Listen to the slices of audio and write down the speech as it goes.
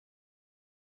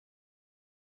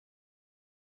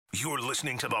You're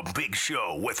listening to The Big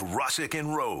Show with Russick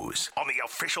and Rose on the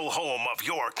official home of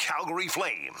your Calgary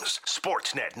Flames,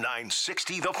 Sportsnet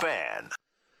 960 The Fan.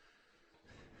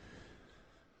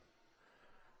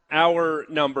 Hour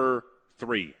number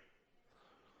 3.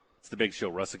 It's The Big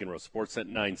Show, Russick and Rose, Sportsnet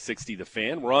 960 The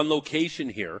Fan. We're on location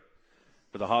here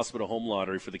for the Hospital Home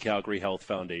Lottery for the Calgary Health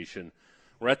Foundation.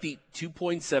 We're at the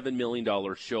 $2.7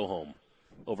 million show home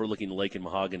overlooking the lake in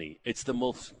Mahogany. It's the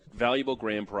most valuable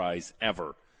grand prize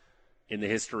ever in the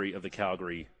history of the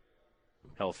Calgary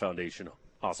Health Foundation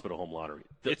Hospital Home Lottery.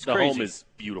 The home is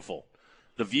beautiful.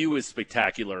 The view is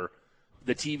spectacular.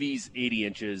 The TV's 80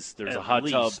 inches. There's a hot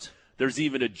tub. There's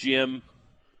even a gym.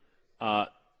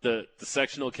 The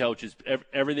sectional couches.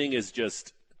 Everything is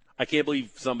just – I can't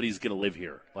believe somebody's going to live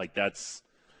here. Like, that's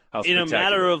how spectacular. In a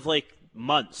matter of,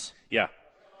 months. Yeah.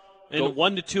 In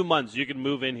 1 to 2 months, you can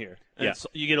move in here. And Yeah. so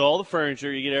you get all the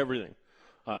furniture. You get everything.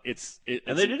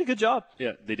 And they did a good job.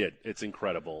 Yeah, they did. It's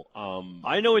incredible.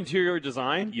 I know interior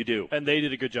design. You do. And they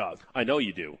did a good job. I know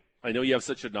you do. I know you have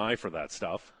such an eye for that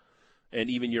stuff. And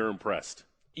even you're impressed.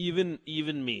 Even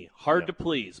me. Hard to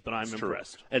please, but I'm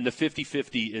impressed. True. And the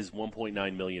 50-50 is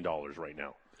 $1.9 million right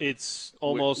now. It's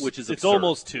almost, which is it's absurd.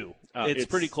 almost 2. It's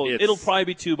pretty close. It'll probably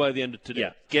be 2 by the end of today.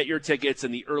 Yeah. Get your tickets,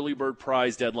 and the early bird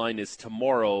prize deadline is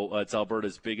tomorrow. It's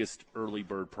Alberta's biggest early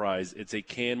bird prize. It's a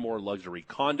Canmore luxury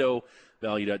condo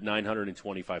valued at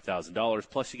 $925,000.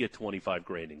 Plus, you get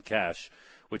 $25,000 in cash,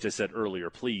 which I said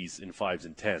earlier, please, in 5s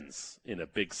and 10s in a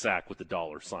big sack with the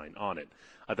dollar sign on it.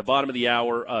 At the bottom of the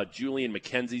hour, Julian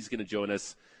McKenzie's going to join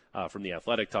us from The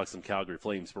Athletic, talk some Calgary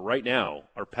Flames. But right now,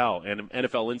 our pal and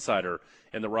NFL insider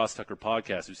and the Ross Tucker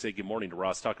podcast, who say good morning to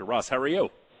Ross Tucker. Ross, how are you?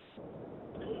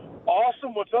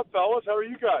 Awesome. What's up, fellas? How are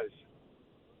you guys?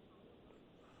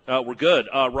 We're good.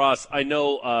 Ross, I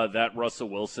know that Russell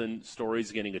Wilson story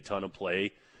is getting a ton of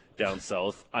play down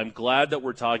south. I'm glad that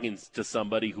we're talking to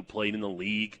somebody who played in the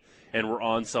league and we're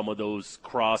on some of those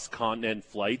cross-continent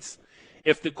flights.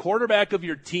 If the quarterback of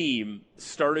your team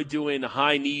started doing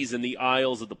high knees in the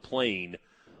aisles of the plane,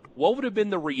 what would have been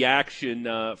the reaction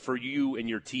for you and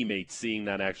your teammates seeing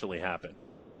that actually happen?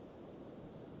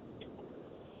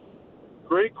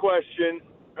 Great question.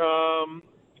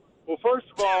 Well, first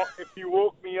of all, if you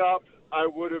woke me up, I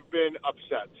would have been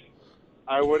upset.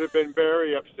 I would have been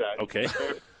very upset. Okay.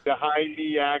 If the high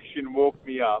knee action woke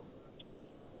me up.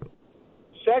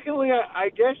 Secondly, I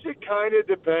guess it kind of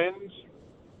depends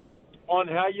on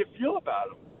how you feel about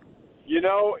him. You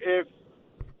know, if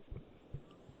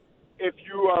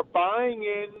you are buying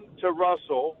into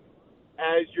Russell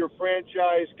as your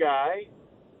franchise guy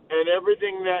and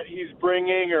everything that he's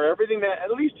bringing or everything that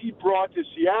at least he brought to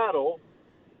Seattle,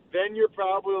 then you're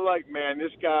probably like, man,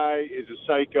 this guy is a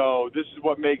psycho. This is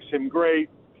what makes him great.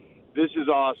 This is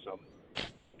awesome.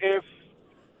 If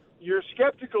you're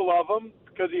skeptical of him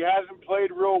because he hasn't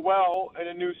played real well in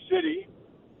a new city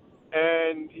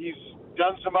and he's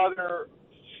done some other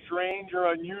strange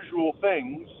or unusual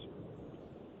things,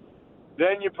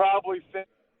 then you probably think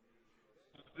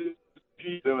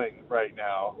he's doing right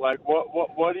now. Like,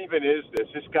 what even is this?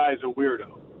 This guy's a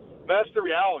weirdo. That's the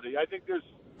reality. I think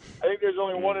there's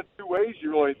only one of two ways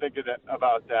you really think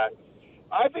about that.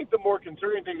 I think the more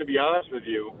concerning thing, to be honest with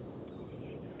you,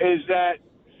 is that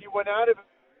he went out of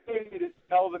his way to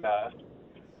tell them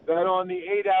that on the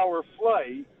 8-hour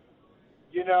flight,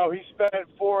 you know, he spent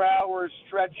 4 hours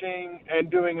stretching and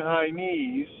doing high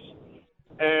knees,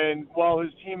 and while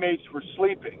his teammates were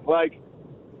sleeping. Like,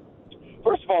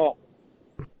 first of all,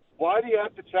 why do you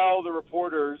have to tell the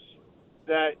reporters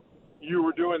that you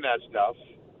were doing that stuff?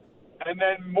 And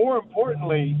then, more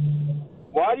importantly,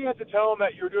 why do you have to tell them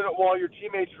that you were doing it while your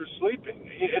teammates were sleeping?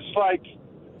 It's like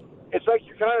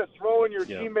you're kind of throwing your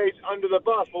teammates under the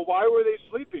bus. Well, why were they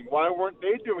sleeping? Why weren't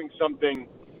they doing something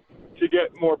to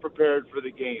get more prepared for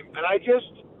the game? And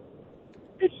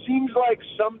it seems like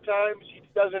sometimes he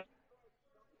doesn't.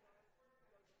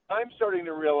 I'm starting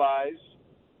to realize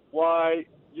why,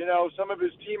 you know, some of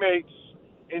his teammates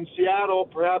in Seattle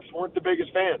perhaps weren't the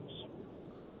biggest fans.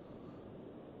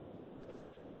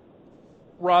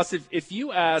 Ross, if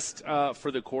you asked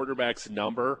for the quarterback's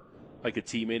number, like a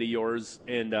teammate of yours,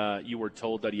 and you were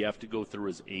told that you have to go through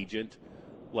his agent,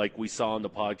 like we saw on the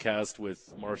podcast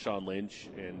with Marshawn Lynch,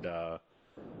 and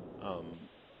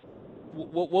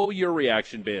what would your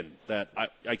reaction been? That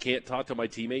I can't talk to my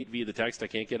teammate via the text, I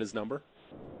can't get his number?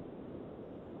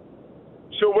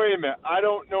 So wait a minute, I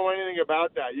don't know anything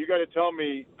about that. You got to tell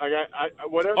me.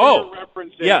 Whatever you're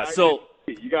referencing. Yeah, so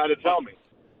you got to tell me.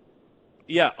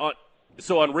 Yeah.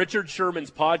 So on Richard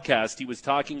Sherman's podcast, he was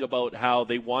talking about how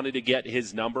they wanted to get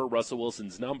his number, Russell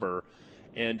Wilson's number,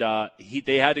 and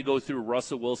they had to go through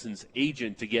Russell Wilson's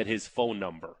agent to get his phone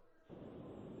number.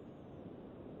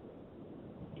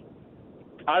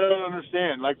 I don't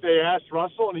understand. Like, they asked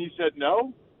Russell and he said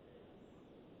no?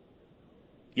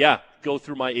 Yeah, go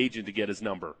through my agent to get his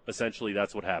number. Essentially,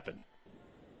 that's what happened.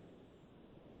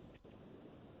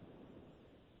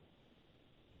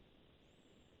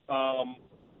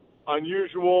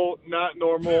 Unusual, not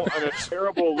normal, and a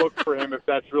terrible look for him if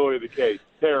that's really the case.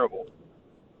 Terrible.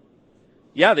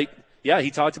 Yeah,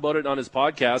 he talked about it on his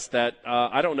podcast that,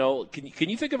 I don't know, can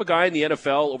you think of a guy in the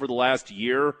NFL over the last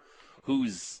year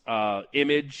whose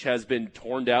image has been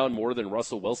torn down more than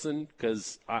Russell Wilson?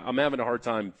 Because I'm having a hard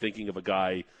time thinking of a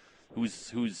guy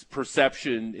whose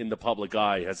perception in the public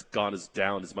eye has gone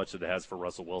down as much as it has for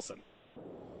Russell Wilson.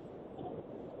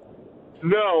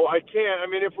 No, I can't. I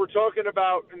mean, if we're talking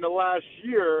about in the last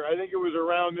year, I think it was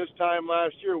around this time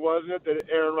last year, wasn't it, that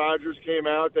Aaron Rodgers came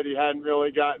out that he hadn't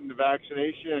really gotten the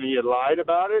vaccination and he had lied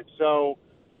about it. So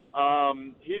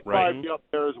he'd probably be up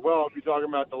there as well if you're talking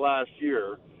about the last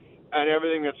year and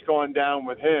everything that's gone down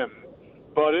with him.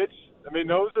 But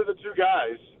those are the two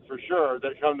guys for sure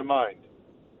that come to mind.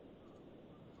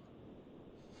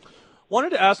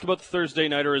 Wanted to ask about the Thursday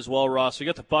nighter as well, Ross. We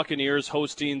got the Buccaneers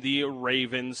hosting the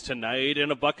Ravens tonight,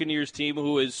 and a Buccaneers team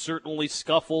who is certainly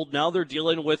scuffled. Now they're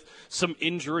dealing with some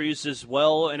injuries as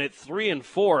well, and at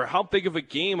 3-4, how big of a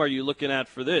game are you looking at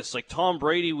for this? Like Tom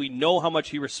Brady, we know how much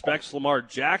he respects Lamar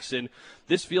Jackson.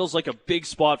 This feels like a big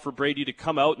spot for Brady to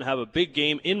come out and have a big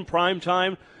game in prime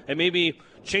time and maybe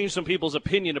change some people's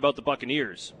opinion about the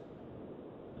Buccaneers.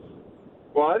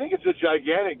 Well, I think it's a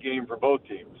gigantic game for both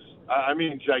teams. I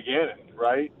mean, gigantic,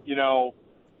 right? You know,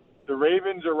 the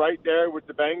Ravens are right there with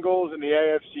the Bengals in the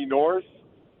AFC North.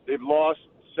 They've lost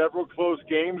several close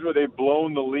games where they've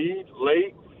blown the lead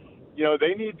late. You know,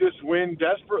 they need this win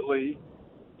desperately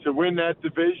to win that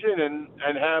division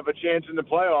and have a chance in the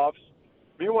playoffs.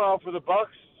 Meanwhile, for the Bucs,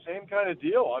 same kind of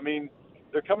deal. I mean,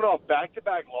 they're coming off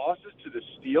back-to-back losses to the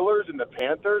Steelers and the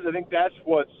Panthers. I think that's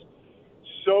what's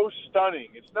so stunning.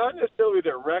 It's not necessarily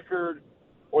their record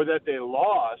or that they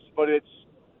lost, but it's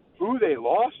who they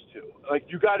lost to. Like,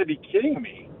 you got to be kidding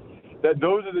me that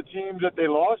those are the teams that they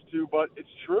lost to, but it's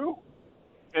true.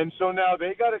 And so now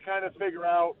they got to kind of figure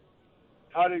out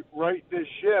how to right this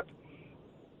ship.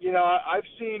 You know, I've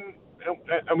seen,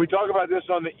 and we talk about this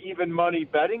on the Even Money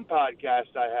betting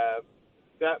podcast I have,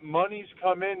 that money's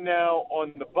come in now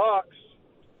on the Bucs,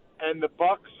 and the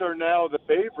Bucs are now the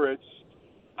favorites.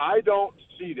 I don't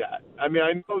see that. I mean,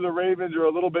 I know the Ravens are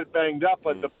a little bit banged up,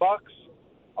 but the Bucs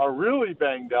are really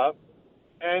banged up,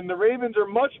 and the Ravens are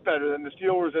much better than the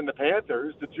Steelers and the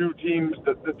Panthers, the two teams,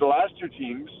 the last two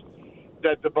teams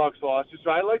that the Bucs lost to. So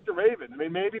I like the Ravens. I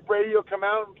mean, maybe Brady will come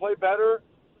out and play better,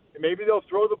 and maybe they'll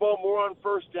throw the ball more on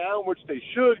first down, which they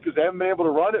should because they haven't been able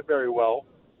to run it very well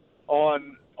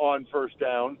on first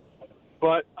down.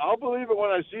 But I'll believe it when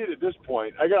I see it at this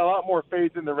point. I got a lot more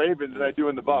faith in the Ravens than I do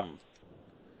in the Bucs.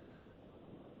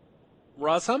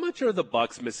 Ross, how much are the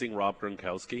Bucs missing Rob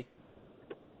Gronkowski?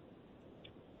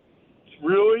 It's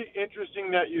really interesting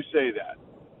that you say that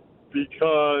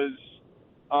because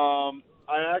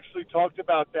I actually talked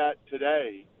about that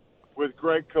today with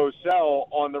Greg Cosell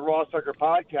on the Raw Sucker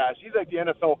podcast. He's like the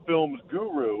NFL Films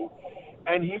guru,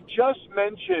 and he just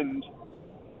mentioned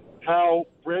how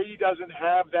Brady doesn't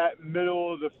have that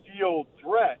middle-of-the-field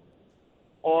threat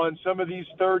on some of these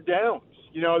third downs.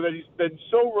 You know, that he's been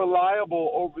so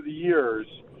reliable over the years,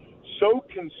 so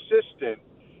consistent,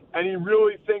 and he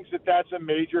really thinks that that's a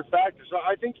major factor. So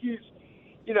I think he's,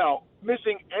 you know,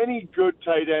 missing any good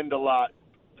tight end a lot.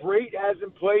 Brate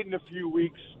hasn't played in a few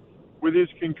weeks with his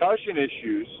concussion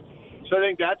issues, so I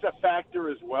think that's a factor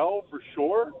as well for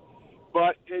sure.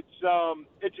 But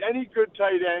it's any good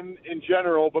tight end in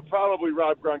general, but probably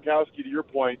Rob Gronkowski, to your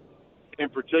point, in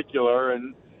particular.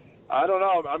 And I don't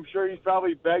know. I'm sure he's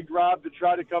probably begged Rob to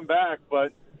try to come back,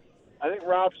 but I think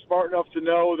Rob's smart enough to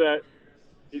know that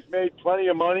he's made plenty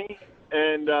of money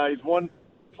and he's won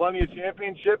plenty of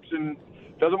championships and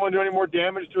doesn't want to do any more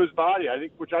damage to his body.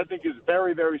 Which I think is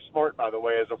very, very smart, by the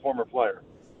way, as a former player.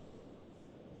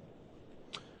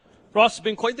 Ross, has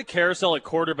been quite the carousel at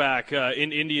quarterback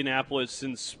in Indianapolis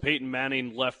since Peyton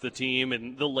Manning left the team,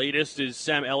 and the latest is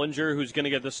Sam Ehlinger, who's going to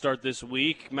get the start this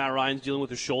week. Matt Ryan's dealing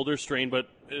with a shoulder strain, but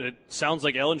it sounds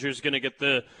like Ehlinger's going to get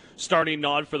the starting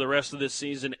nod for the rest of this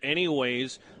season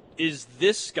anyways. Is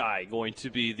this guy going to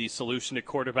be the solution at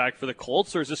quarterback for the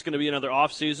Colts, or is this going to be another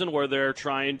offseason where they're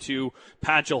trying to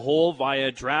patch a hole via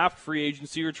draft, free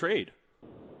agency, or trade?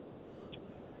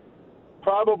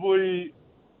 Probably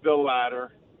the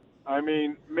latter. I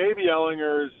mean, maybe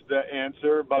Ehlinger's the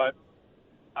answer, but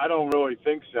I don't really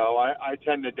think so. I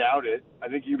tend to doubt it. I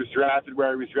think he was drafted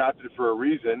where he was drafted for a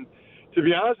reason. To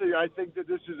be honest with you, I think that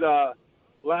this is a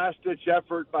last-ditch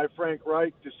effort by Frank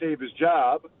Reich to save his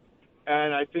job,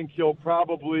 and I think he'll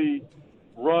probably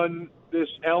run this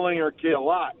Ellinger kid a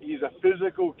lot. He's a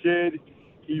physical kid.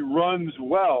 He runs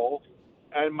well,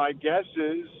 and my guess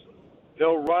is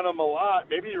he'll run him a lot.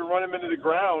 Maybe he'll run him into the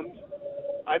ground.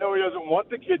 I know he doesn't want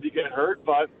the kid to get hurt,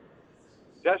 but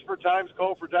desperate times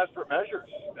call for desperate measures.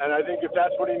 And I think if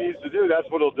that's what he needs to do, that's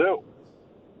what he'll do.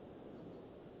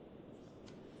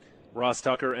 Ross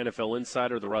Tucker, NFL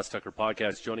Insider, the Ross Tucker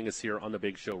Podcast, joining us here on the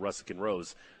Big Show, Russick and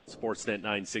Rose, Sportsnet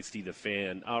 960, The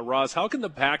Fan. Ross, how can the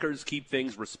Packers keep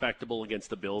things respectable against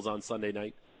the Bills on Sunday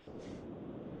night?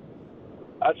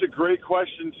 That's a great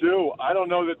question, too. I don't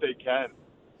know that they can.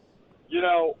 You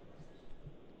know,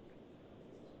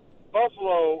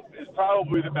 Buffalo is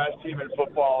probably the best team in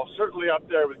football, certainly up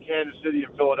there with Kansas City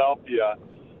and Philadelphia.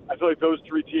 I feel like those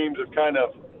three teams have kind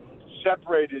of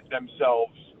separated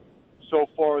themselves so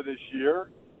far this year.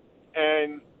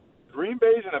 And Green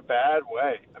Bay's in a bad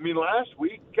way. I mean, last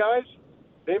week, guys,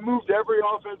 they moved every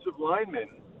offensive lineman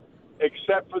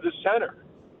except for the center.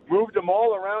 Moved them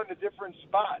all around to different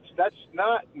spots. That's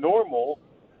not normal,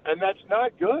 and that's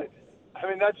not good. I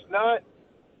mean, that's not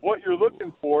what you're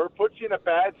looking for. Puts you in a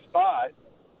bad spot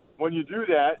when you do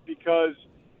that because,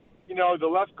 you know, the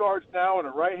left guard's now in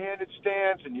a right-handed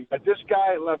stance, and you've got this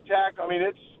guy at left tackle. I mean,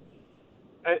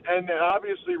 and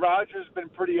obviously Rodgers has been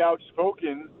pretty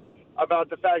outspoken about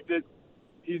the fact that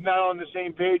he's not on the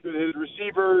same page with his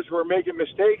receivers who are making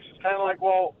mistakes. It's kind of like,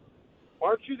 well,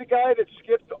 aren't you the guy that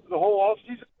skipped the whole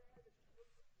offseason?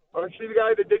 Aren't you the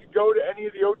guy that didn't go to any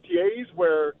of the OTAs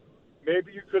where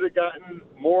maybe you could have gotten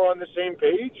more on the same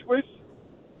page with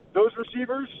those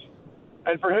receivers?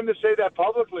 And for him to say that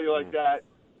publicly like that,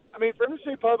 I mean, for him to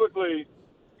say publicly,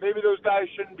 maybe those guys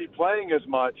shouldn't be playing as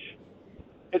much,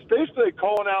 it's basically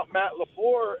calling out Matt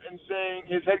LaFleur and saying,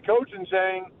 his head coach, and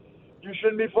saying, you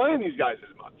shouldn't be playing these guys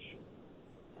as much.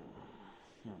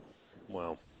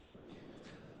 Wow.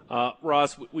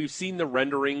 Ross, we've seen the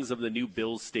renderings of the new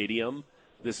Bills Stadium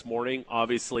this morning.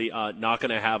 Obviously, not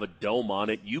going to have a dome on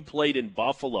it. You played in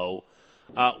Buffalo.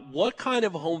 What kind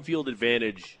of home field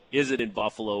advantage is it in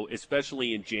Buffalo,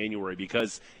 especially in January?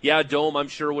 Because, yeah, dome, I'm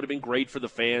sure, would have been great for the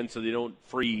fans so they don't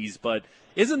freeze. But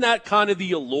isn't that kind of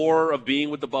the allure of being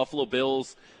with the Buffalo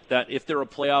Bills, that if they're a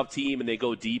playoff team and they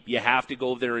go deep, you have to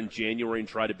go there in January and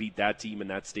try to beat that team in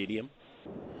that stadium?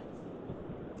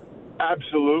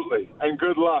 Absolutely, and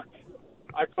good luck.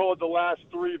 I called the last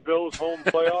three Bills home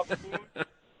playoff teams,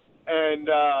 and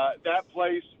that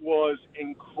place was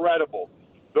incredible.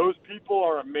 Those people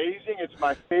are amazing. It's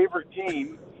my favorite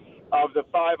team of the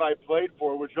five I played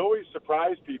for, which always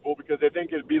surprised people because they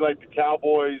think it'd be like the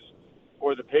Cowboys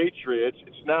or the Patriots.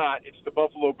 It's not. It's the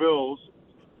Buffalo Bills.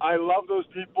 I love those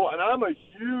people, and I'm a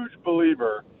huge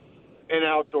believer in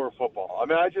outdoor football. I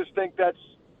mean, I just think that's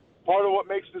part of what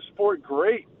makes the sport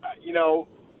great. You know,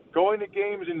 going to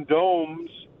games in domes,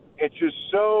 it's just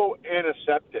so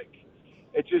antiseptic.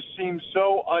 It just seems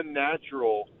so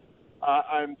unnatural.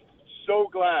 I'm so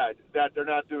glad that they're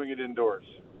not doing it indoors.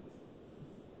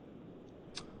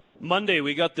 Monday,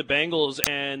 we got the Bengals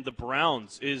and the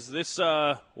Browns. Is this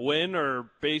win or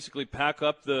basically pack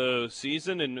up the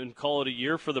season and call it a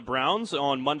year for the Browns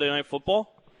on Monday Night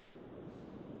Football?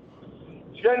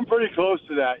 It's getting pretty close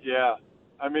to that, yeah.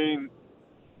 I mean,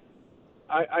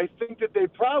 I think that they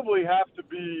probably have to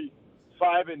be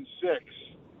 5-6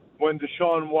 when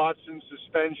Deshaun Watson's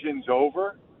suspension's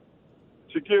over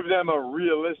to give them a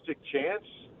realistic chance.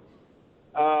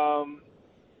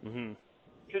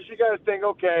 Because you got to think,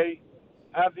 okay,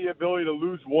 have the ability to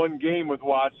lose one game with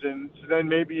Watson, so then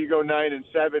maybe you go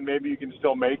 9-7, maybe you can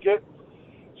still make it.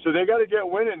 So they got to get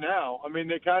winning now. I mean,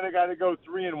 they kind of got to go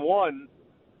 3-1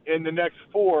 in the next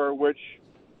four, which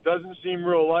doesn't seem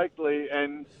real likely.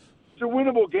 And it's a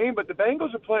winnable game, but the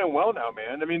Bengals are playing well now,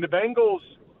 man. I mean, the Bengals,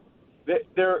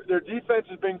 their defense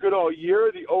has been good all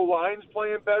year. The O-line's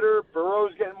playing better.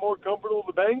 Burrow's getting more comfortable.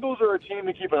 The Bengals are a team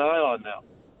to keep an eye on now.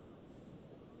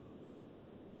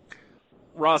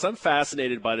 Ross, I'm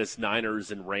fascinated by this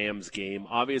Niners and Rams game.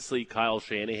 Obviously, Kyle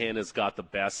Shanahan has got the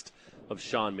best of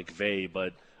Sean McVay,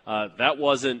 but that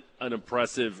wasn't an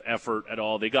impressive effort at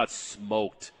all. They got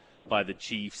smoked by the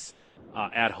Chiefs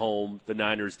at home. The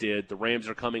Niners did. The Rams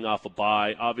are coming off a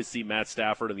bye. Obviously, Matt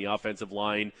Stafford and the offensive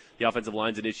line. The offensive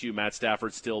line's an issue. Matt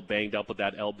Stafford's still banged up with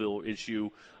that elbow issue.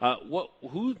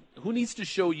 Who needs to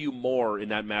show you more in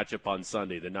that matchup on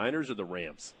Sunday, the Niners or the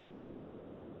Rams?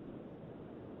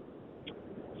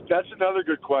 That's another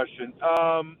good question.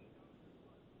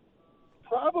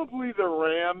 Probably the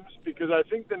Rams, because I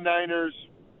think the Niners,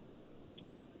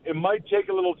 it might take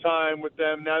a little time with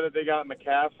them now that they got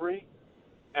McCaffrey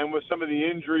and with some of the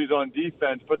injuries on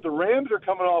defense. But the Rams are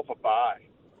coming off a bye.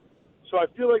 So I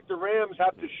feel like the Rams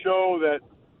have to show that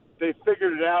they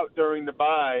figured it out during the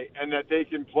bye and that they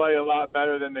can play a lot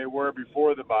better than they were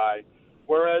before the bye.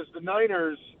 Whereas the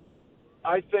Niners,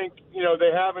 I think,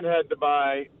 they haven't had the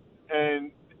bye,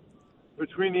 and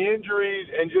between the injuries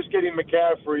and just getting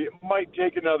McCaffrey, it might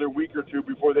take another week or two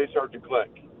before they start to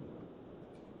click.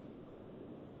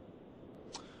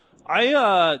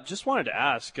 I just wanted to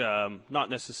ask, not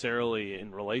necessarily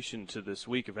in relation to this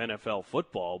week of NFL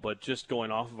football, but just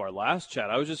going off of our last chat,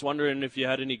 I was just wondering if you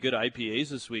had any good IPAs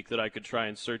this week that I could try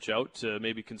and search out to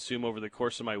maybe consume over the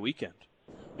course of my weekend.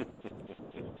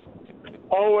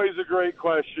 Always a great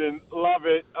question. Love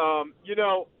it.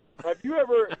 Have you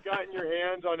ever gotten your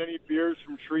hands on any beers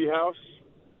from Treehouse?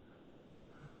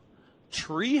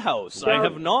 Treehouse? I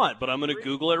have not, but I'm going to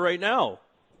Google it right now.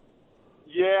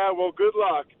 Yeah, well, good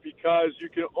luck, because you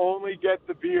can only get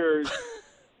the beers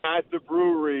at the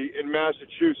brewery in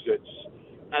Massachusetts.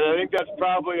 And I think that's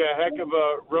probably a heck of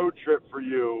a road trip for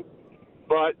you.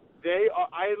 But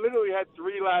I literally had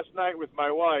 3 last night with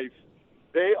my wife.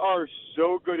 They are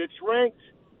so good. It's ranked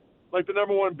like the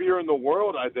number 1 beer in the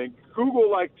world, I think.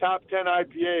 Google like top 10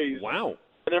 IPAs. Wow.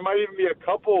 And there might even be a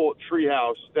couple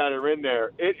Treehouse that are in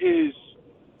there. It is,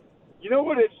 you know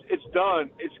what it's done?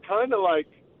 It's kind of like,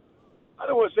 I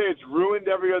don't want to say it's ruined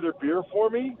every other beer for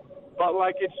me, but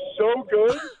like it's so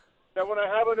good that when I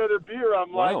have another beer,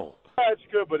 I'm like, it's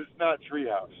good, but it's not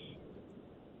Treehouse.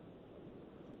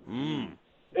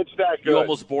 It's that good. You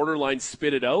almost borderline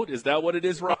spit it out? Is that what it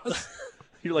is, Ross?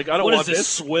 You're like, I don't want want this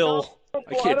swill.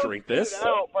 I can't drink this.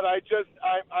 Out, but I'm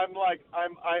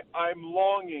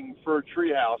longing for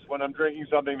Treehouse when I'm drinking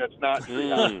something that's not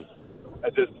Treehouse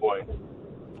at this point.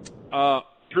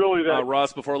 It's really that.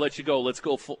 Ross, before I let you go, let's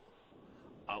go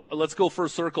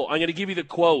first circle. I'm going to give you the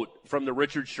quote from the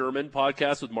Richard Sherman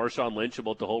podcast with Marshawn Lynch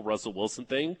about the whole Russell Wilson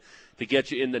thing to get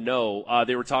you in the know.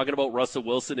 They were talking about Russell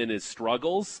Wilson and his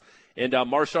struggles. And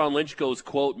Marshawn Lynch goes,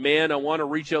 quote, "Man, I want to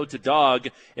reach out to Dog."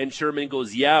 And Sherman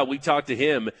goes, "Yeah, we talked to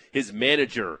him, his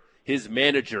manager.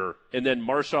 And then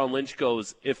Marshawn Lynch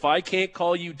goes, "If I can't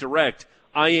call you direct,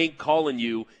 I ain't calling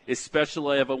you,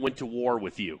 especially if I went to war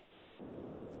with you."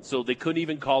 So they couldn't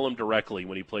even call him directly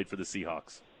when he played for the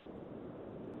Seahawks.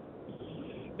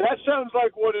 That sounds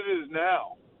like what it is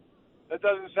now. That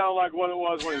doesn't sound like what it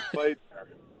was when he played there.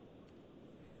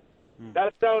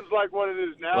 That sounds like what it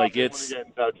is now. Like if you want to get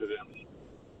in touch with him.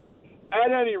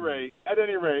 At any rate,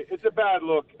 it's a bad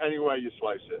look any way you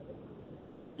slice it.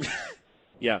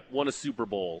 Yeah, won a Super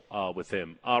Bowl with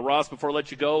him. Ross, before I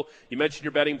let you go, you mentioned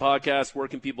your betting podcast. Where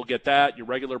can people get that? Your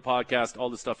regular podcast,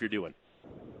 all the stuff you're doing.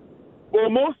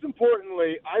 Well, most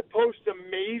importantly, I post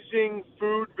amazing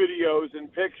food videos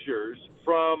and pictures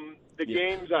from the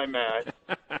games I'm at,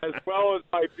 as well as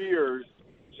my beers.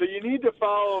 So you need to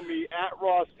follow me at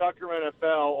Ross Tucker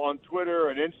NFL on Twitter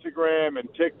and Instagram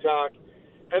and TikTok.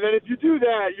 And then if you do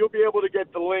that, you'll be able to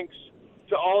get the links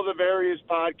to all the various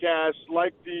podcasts,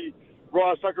 like the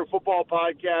Ross Tucker Football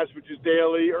Podcast, which is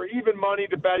daily, or even Money,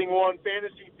 the betting one,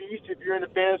 Fantasy Feast if you're into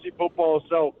fantasy football.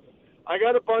 So I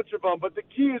got a bunch of them, but the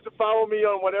key is to follow me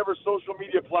on whatever social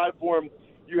media platform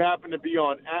you happen to be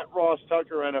on, at Ross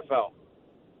Tucker NFL.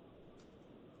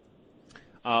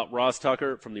 Ross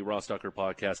Tucker from the Ross Tucker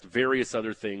Podcast, various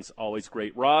other things, always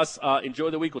great. Ross, enjoy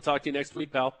the week. We'll talk to you next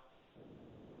week, pal.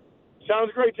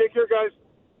 Sounds great. Take care, guys.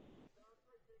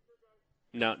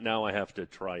 Now I have to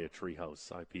try a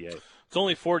Treehouse IPA. It's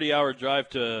only a 40-hour drive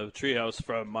to Treehouse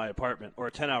from my apartment, or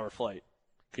a 10-hour flight.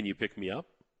 Can you pick me up?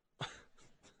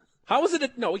 How is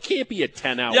it? No, it can't be a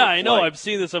 10-hour Yeah, I know. flight. I'm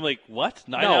seeing this. I'm like, what?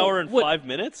 9 hour and 5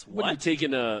 minutes? What? Are you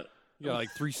taking a... Yeah, like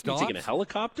 3 stops. You taking a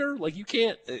helicopter? Like you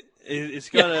can't. It's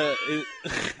gonna.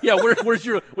 Yeah, where's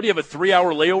your? What do you have, a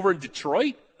 3-hour layover in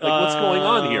Detroit? Like what's going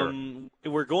on here?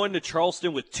 We're going to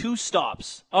Charleston with 2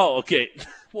 stops. Oh, okay.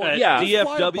 Well, yeah,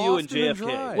 Fly to DFW and Boston and JFK.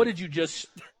 drive. What did you just?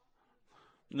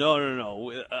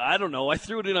 No. I don't know. I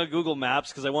threw it in on Google Maps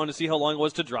because I wanted to see how long it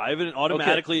was to drive, and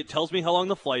automatically it tells me how long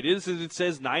the flight is. And it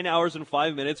says 9 hours and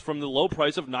 5 minutes from the low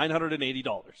price of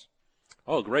 $980.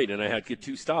 Oh, great! And I had to get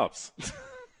 2 stops.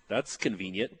 That's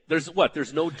convenient. There's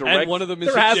no direct. And one of them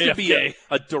is there has JFK. to be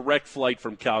a direct flight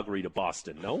from Calgary to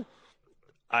Boston. No.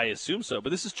 I assume so, but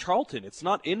this is Charlton. It's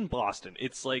not in Boston.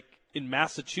 It's like in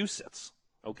Massachusetts.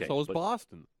 Okay. So is but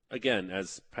Boston. Again,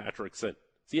 as Patrick said,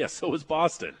 so is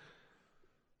Boston.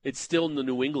 It's still in the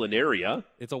New England area.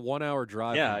 It's a 1-hour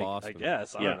drive Yeah, from Boston. I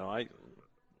guess. I don't know.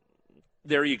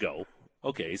 There you go.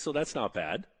 Okay, so that's not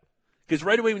bad. Because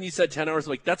right away when you said 10 hours, I'm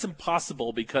like, that's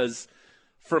impossible because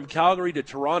from Calgary to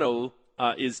Toronto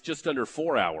is just under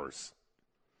 4 hours.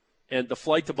 And the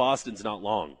flight to Boston's not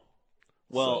long.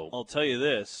 Well, I'll tell you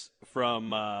this.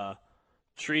 From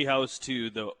Treehouse to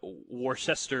the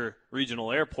Worcester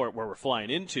Regional Airport where we're flying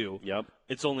into, Yep.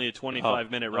 it's only a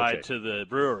 25-minute ride okay. to the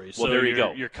brewery. Well, so there you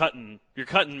go. You're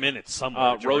cutting minutes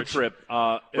somewhere, road George. trip.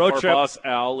 Road if our trip. boss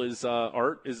Al is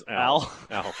Art is Al.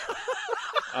 Al?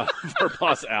 Our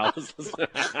boss Al is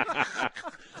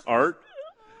Art.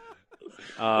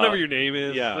 Whatever your name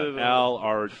is. Yeah, Al,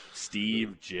 Art,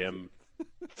 Steve, Jim.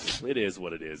 It is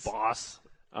what it is. Boss.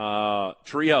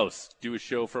 Treehouse, do a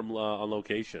show from on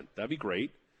location. That'd be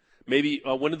great. Maybe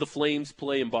when did the Flames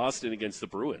play in Boston against the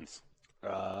Bruins?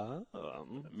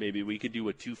 Maybe we could do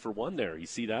a 2-for-1 there. You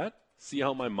see that? See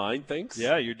how my mind thinks?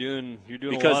 Yeah, you're doing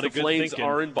because a lot the of good Flames thinking.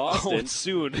 are in Boston. Oh, it's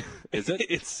soon. Is it?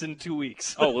 It's in 2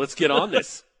 weeks. Oh, let's get on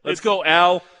this. Let's go,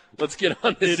 Al. Let's get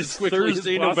on this It as is quickly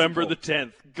Thursday, as possible. November the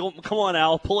 10th. Come on,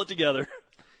 Al, pull it together.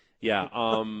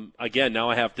 Yeah. Again, now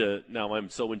I'm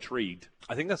so intrigued.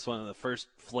 I think that's one of the first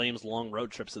Flames long road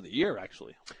trips of the year,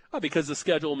 actually. Because the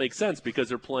schedule makes sense because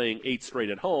they're playing 8 straight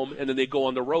at home and then they go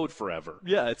on the road forever.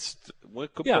 Yeah, it's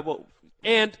what could Yeah.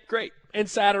 And great. And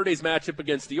Saturday's matchup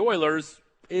against the Oilers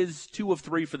is 2 of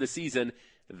 3 for the season.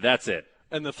 That's it.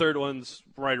 And the third one's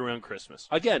right around Christmas.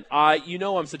 Again,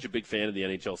 I'm such a big fan of the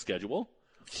NHL schedule.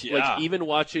 Yeah. Like even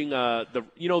watching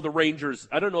the Rangers.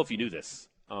 I don't know if you knew this.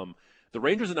 The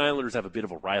Rangers and Islanders have a bit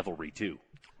of a rivalry too.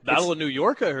 Battle of New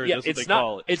York, I heard. Yeah, that's what it's they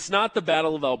call it. It's not the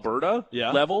Battle of Alberta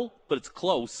level, but it's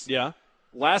close. Yeah.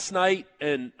 Last night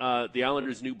in the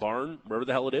Islanders' new barn, wherever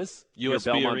the hell it is, near USB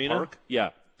Belmont Arena? Park.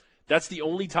 Yeah, that's the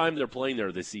only time they're playing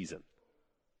there this season.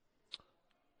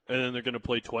 And then they're going to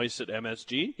play twice at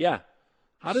MSG. Yeah.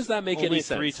 How does that make Only any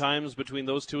sense? 3 times between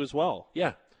those two as well.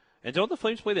 Yeah. And don't the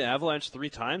Flames play the Avalanche 3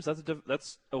 times? That's That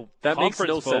makes conference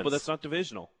no foe, sense. but that's not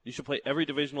divisional. You should play every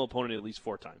divisional opponent at least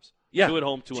 4 times. Yeah. 2 at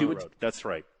home, 2 on the road. That's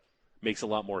right. Makes a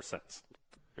lot more sense.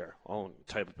 Here, I'll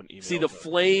type up an email. See, the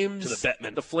Flames. to the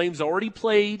Bettman. The Flames already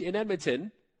played in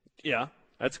Edmonton. Yeah.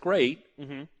 That's great.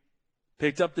 Mm-hmm.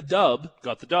 Picked up the dub,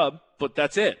 Got the dub. but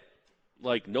that's it.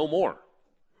 Like no more.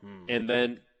 And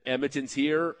then Edmonton's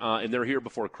here, and they're here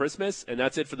before Christmas, and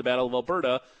that's it for the Battle of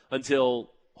Alberta until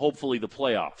hopefully the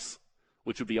playoffs,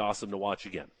 which would be awesome to watch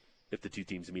again if the two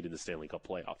teams meet in the Stanley Cup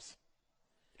playoffs.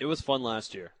 It was fun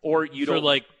last year. Or you For don't,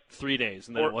 like 3 days,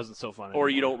 and then or- it wasn't so fun or anymore.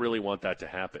 you don't really want that to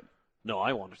happen. No,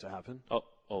 I want it to happen.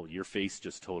 Oh, your face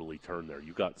just totally turned there.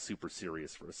 You got super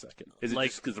serious for a second. Is it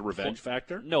Like, just because of the revenge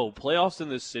factor? No, playoffs in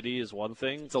this city is one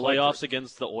thing. It's electric. Playoffs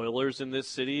against the Oilers in this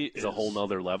city It's a whole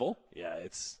nother level. Yeah,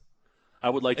 it's I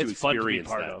would like to fun to be experience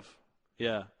part that. of.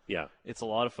 Yeah, Yeah. it's a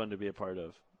lot of fun to be a part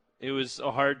of. It was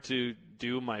hard to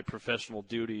do my professional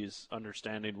duties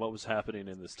understanding what was happening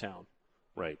in this town.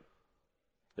 Right.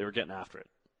 They were getting after it.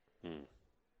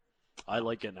 I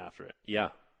like getting after it. Yeah.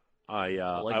 I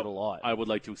like it a lot. I would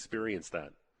like to experience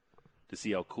that to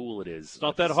see how cool it is. It's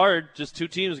not that hard. Just 2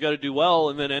 teams got to do well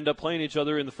and then end up playing each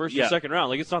other in the first or second round.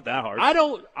 Like, it's not that hard. I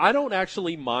don't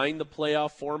actually mind the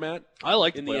playoff format. I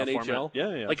like in the playoff NHL. format.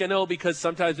 Yeah. Like I know because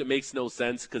sometimes it makes no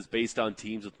sense because based on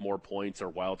teams with more points or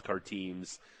wild card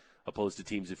teams opposed to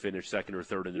teams that finish second or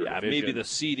third in their division. Maybe the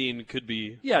seeding could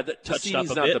be the touched seeding's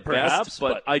up a not bit, the perhaps, best,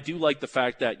 but I do like the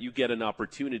fact that you get an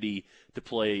opportunity to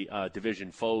play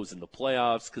division foes in the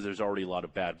playoffs because there's already a lot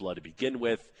of bad blood to begin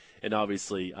with, and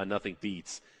obviously nothing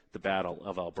beats the Battle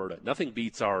of Alberta. Nothing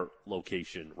beats our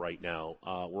location right now.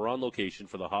 We're on location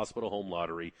for the Hospital Home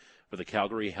Lottery for the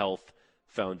Calgary Health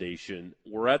Foundation.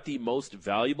 We're at the most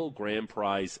valuable grand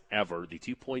prize ever, the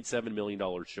 $2.7 million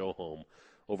show home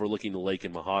overlooking the lake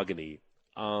in Mahogany.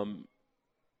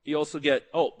 You also get,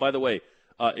 by the way,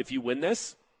 if you win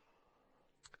this,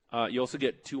 you also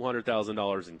get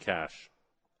 $200,000 in cash.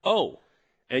 Oh.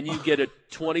 And you get a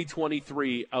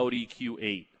 2023 Audi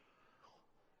Q8.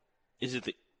 Is it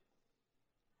the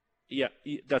Yeah,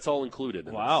 that's all included.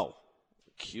 in Wow.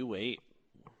 Q8.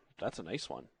 That's a nice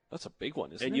one. That's a big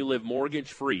one, this. isn't And it? you live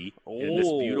mortgage-free in this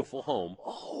beautiful home.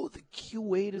 Oh, the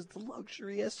Q8 is the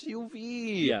luxury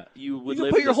SUV. Yeah, you would You live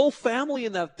can put in your this whole family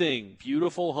in that thing.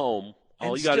 beautiful home.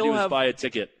 All And you got to still do is have- buy a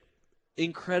ticket.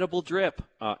 Incredible drip.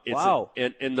 Wow!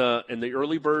 And the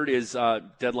early bird is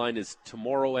deadline is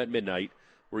tomorrow at midnight,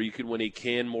 where you can win a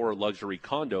Canmore luxury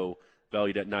condo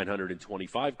valued at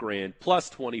 $925,000 plus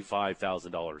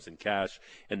 $25,000 in cash,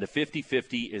 and the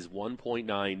 50-50 is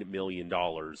 $1.9 million.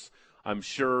 I'm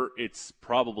sure it's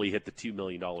probably hit the $2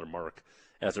 million mark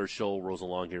as our show rolls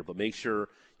along here. But make sure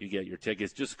you get your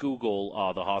tickets. Just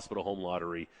Google the Hospital Home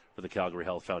Lottery for the Calgary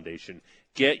Health Foundation.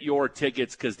 Get your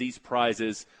tickets because these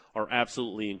prizes are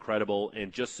absolutely incredible.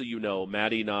 And just so you know,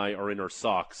 Maddie and I are in our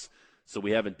socks, so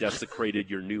we haven't desecrated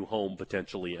your new home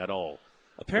potentially at all.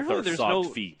 Apparently there's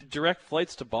no direct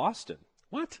flights to Boston.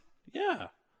 What? Yeah.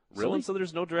 Really? Someone said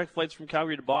there's no direct flights from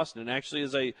Calgary to Boston. And actually,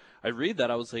 as I read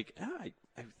that, I was like, I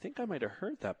think I might have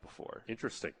heard that before.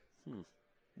 Interesting.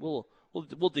 We'll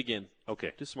dig in.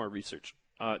 Okay. Do some more research.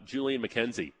 Julian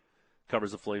McKenzie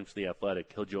covers the Flames for The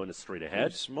Athletic. He'll join us straight ahead.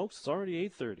 Holy smokes, it's already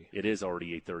 8:30. It is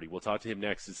already 8:30. We'll talk to him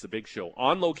next. It's the Big Show.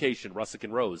 On location, Russick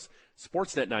and Rose,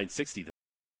 Sportsnet 960.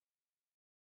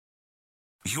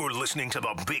 You're listening to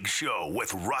The Big Show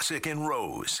with Russick and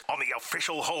Rose on the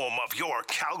official home of your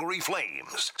Calgary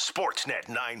Flames, Sportsnet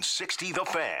 960 The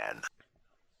Fan.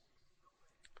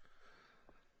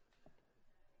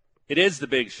 It is the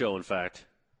Big Show, in fact.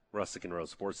 Russick and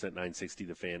Rose, Sportsnet 960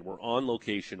 The Fan. We're on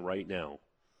location right now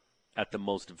at the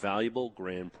most valuable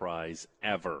grand prize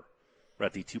ever. We're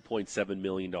at the $2.7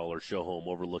 million show home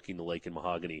overlooking the lake in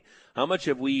Mahogany. How much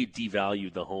have we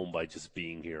devalued the home by just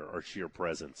being here, our sheer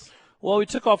presence? Well, we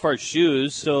took off our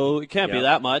shoes, so it can't be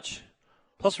that much.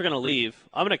 Plus, we're going to leave.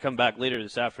 I'm going to come back later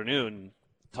this afternoon and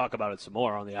talk about it some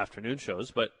more on the afternoon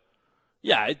shows. But,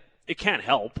 yeah, it can't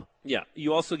help. Yeah,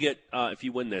 you also get, if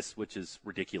you win this, which is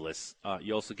ridiculous,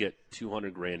 you also get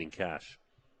 $200,000 in cash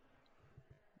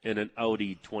and an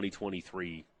Audi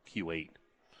 2023 Q8.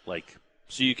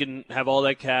 So you can have all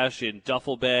that cash in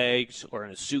duffel bags or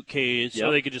in a suitcase, so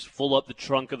they could just fill up the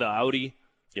trunk of the Audi.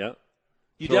 Yeah.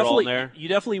 You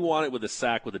definitely want it with a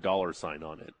sack with a dollar sign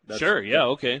on it.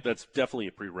 Okay. That's definitely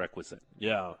a prerequisite.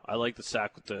 Yeah, I like the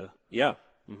sack with the... Yeah.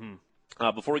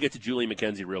 Mm-hmm. Before we get to Julie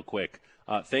McKenzie real quick,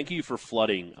 thank you for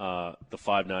flooding the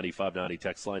 590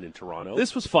 text line in Toronto.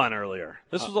 This was fun earlier.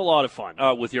 This was a lot of fun.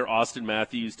 With your Austin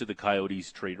Matthews to the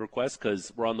Coyotes trade request,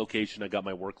 because we're on location. I got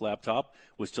my work laptop,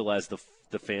 which still has the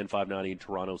Fan 590 in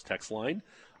Toronto's text line.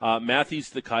 Matthews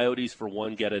to the Coyotes for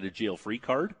one get-out-of-jail-free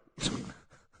card.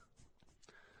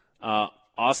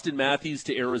 Austin Matthews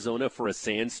to Arizona for a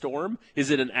sandstorm.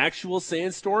 Is it an actual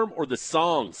sandstorm or the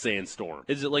song Sandstorm?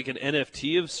 Is it like an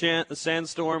NFT of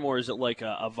Sandstorm, or is it like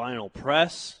a vinyl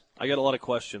press? I got a lot of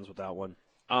questions with that one.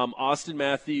 Austin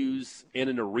Matthews and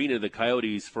an arena, the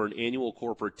Coyotes, for an annual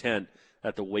corporate tent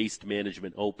at the Waste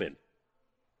Management Open.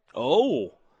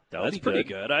 Oh, that's pretty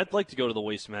good. I'd like to go to the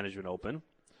Waste Management Open.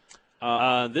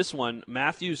 This one,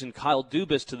 Matthews and Kyle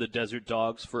Dubas to the Desert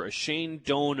Dogs for a Shane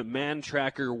Doan Man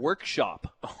Tracker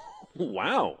workshop.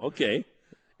 Wow. Okay.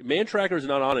 Man Tracker's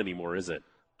not on anymore, is it?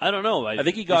 I don't know. I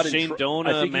think he got Shane Doan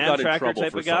a Man Tracker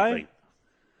type of guy. Something.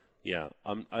 Yeah.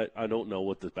 I don't know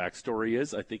what the backstory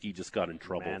is. I think he just got in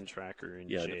trouble. Man Tracker in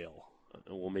jail.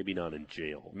 Well, maybe not in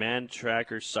jail. Man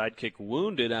Tracker's sidekick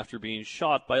wounded after being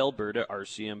shot by Alberta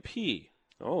RCMP.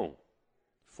 Oh.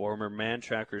 Former Man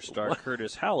Tracker star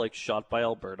Curtis Halleck shot by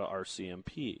Alberta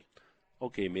RCMP.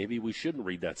 Okay, maybe we shouldn't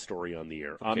read that story on the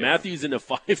air. Okay. Matthews in a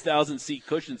 5,000-seat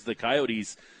cushions, the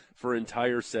Coyotes, for an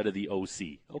entire set of the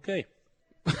OC. Okay.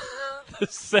 The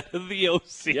set of the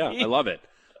OC? Yeah, I love it.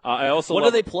 I also What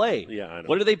do they play? Yeah, I know.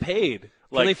 What are they paid?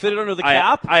 Can they fit it under the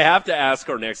cap? I have to ask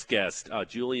our next guest,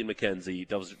 Julian McKenzie,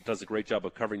 does a great job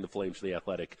of covering the Flames for The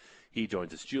Athletic. He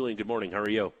joins us. Julian, good morning. How are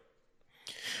you?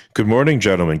 Good morning,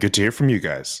 gentlemen. Good to hear from you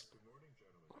guys.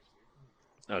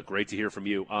 Great to hear from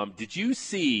you. Did you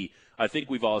see, I think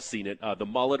we've all seen it, the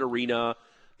Mullet Arena,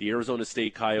 the Arizona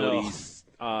State Coyotes,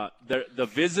 the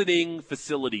visiting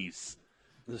facilities.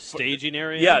 The staging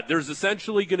area? Yeah, there's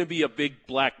essentially going to be a big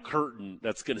black curtain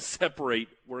that's going to separate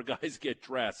where guys get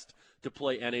dressed to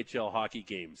play NHL hockey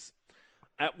games.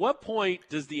 At what point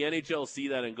does the NHL see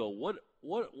that and go, what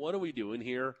are we doing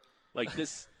here? Like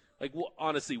this...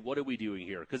 honestly, what are we doing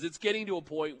here? Because it's getting to a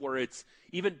point where it's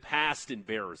even past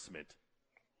embarrassment.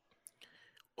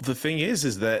 The thing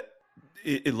is that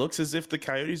it looks as if the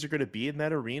Coyotes are going to be in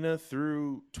that arena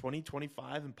through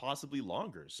 2025 and possibly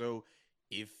longer. So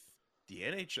if the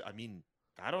NHL,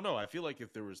 I don't know. I feel like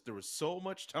if there was so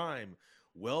much time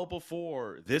well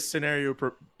before this scenario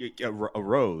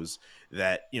arose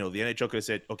that, the NHL could have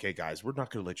said, okay, guys, we're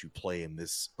not going to let you play in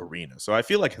this arena. So I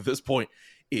feel like at this point,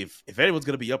 if anyone's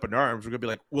going to be up in arms, we're going to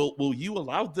be like, well, will you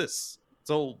allow this?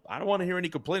 So I don't want to hear any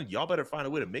complaining. Y'all better find a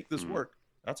way to make this work.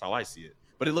 That's how I see it.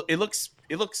 But it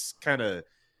looks kind of,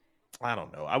 I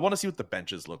don't know. I want to see what the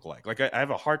benches look like. Like I have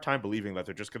a hard time believing that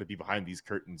they're just going to be behind these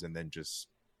curtains and then just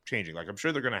changing. Like I'm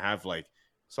sure they're going to have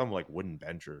some wooden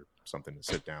bench or something to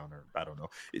sit down, or I don't know.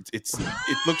 It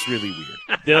looks really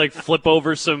weird. They flip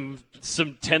over some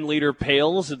 10-liter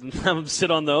pails and have them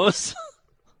sit on those.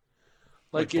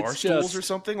 Like bar it's stools just or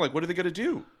something? Like, what are they going to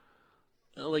do?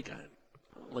 like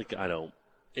I don't.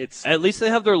 It's At least they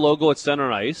have their logo at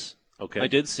center ice. okay. I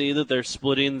did see that they're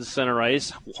splitting the center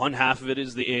ice. One half of it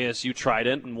is the ASU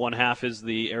Trident, and one half is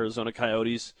the Arizona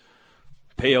Coyotes,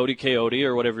 Coyote,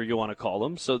 or whatever you want to call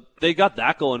them. So they got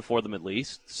that going for them at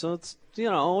least. So it's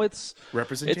it's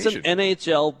Representation. an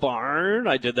NHL barn.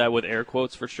 I did that with air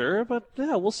quotes for sure, but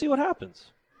yeah, we'll see what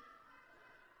happens.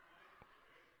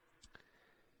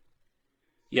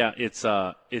 Yeah, it's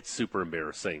super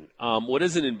embarrassing. What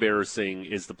isn't embarrassing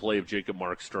is the play of Jacob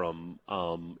Markstrom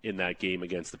in that game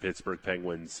against the Pittsburgh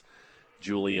Penguins.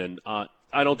 Julian, I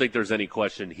don't think there's any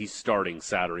question he's starting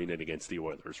Saturday night against the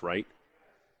Oilers, right?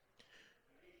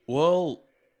 Well,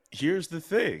 here's the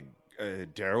thing.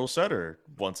 Daryl Sutter,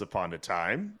 once upon a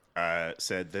time,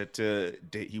 said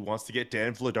that he wants to get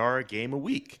Dan Vladar a game a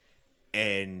week.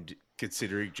 And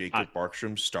considering Jacob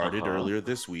Markstrom started earlier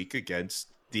this week against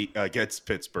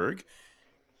Pittsburgh,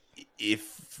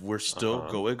 if we're still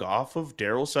going off of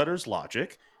Daryl Sutter's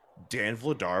logic, Dan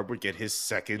Vladar would get his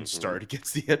second start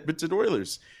against the Edmonton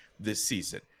Oilers this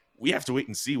season. We have to wait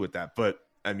and see with that. But,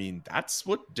 I mean, that's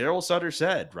what Daryl Sutter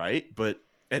said, right? But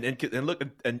And look,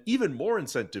 and even more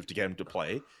incentive to get him to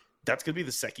play. That's going to be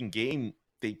the second game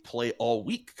they play all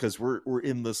week because we're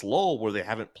in this lull where they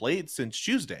haven't played since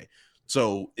Tuesday.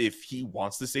 So if he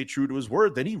wants to stay true to his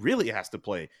word, then he really has to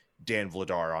play Dan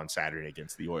Vladar on Saturday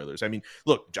against the Oilers. I mean,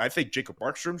 look, I think Jacob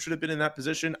Markstrom should have been in that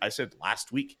position. I said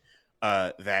last week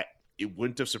that it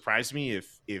wouldn't have surprised me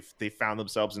if they found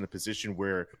themselves in a position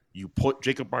where you put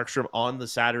Jacob Markstrom on the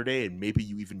Saturday and maybe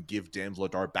you even give Dan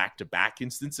Vladar back-to-back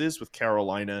instances with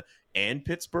Carolina and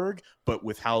Pittsburgh. But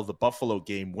with how the Buffalo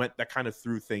game went, that kind of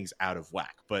threw things out of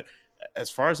whack. But as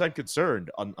far as I'm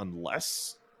concerned,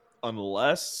 unless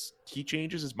he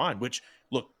changes his mind, which,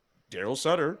 look, Daryl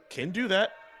Sutter can do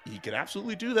that. He can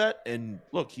absolutely do that. And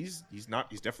look, he's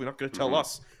definitely not going to tell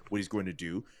us what he's going to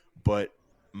do. But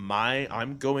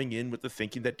I'm going in with the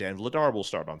thinking that Dan Vladar will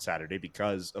start on Saturday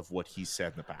because of what he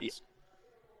said in the past.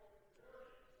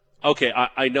 Okay,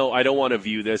 I know I don't want to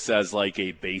view this as like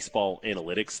a baseball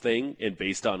analytics thing and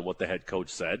based on what the head coach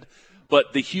said,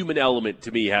 but the human element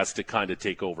to me has to kind of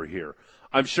take over here.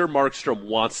 I'm sure Markstrom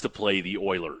wants to play the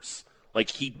Oilers. Like,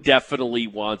 he definitely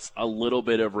wants a little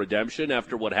bit of redemption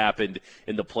after what happened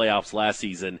in the playoffs last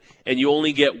season, and you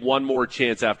only get one more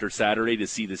chance after Saturday to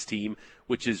see this team,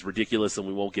 which is ridiculous, and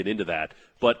we won't get into that.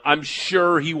 But I'm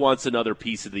sure he wants another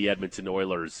piece of the Edmonton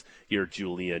Oilers here,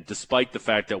 Julian, despite the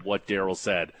fact that what Daryl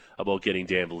said about getting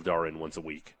Dan Vladar in once a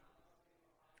week.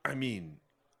 I mean,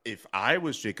 if I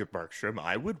was Jacob Markstrom,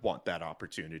 I would want that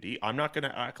opportunity. I'm not going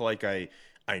to act like I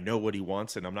know what he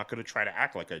wants, and I'm not going to try to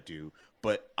act like I do.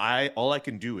 But all I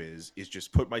can do is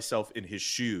just put myself in his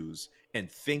shoes and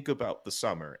think about the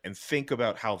summer and think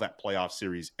about how that playoff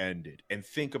series ended and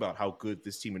think about how good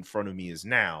this team in front of me is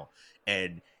now,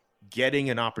 and getting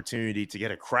an opportunity to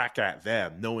get a crack at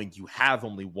them, knowing you have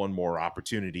only one more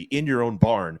opportunity in your own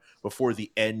barn before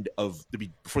the end of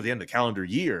the calendar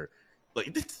year.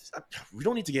 Like, we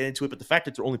don't need to get into it, but the fact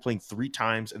that they're only playing 3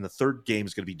 times and the third game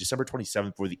is going to be December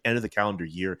 27th for the end of the calendar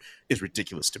year is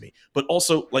ridiculous to me. But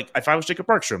also, like, if I was Jacob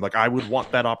Markstrom, like, I would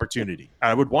want that opportunity.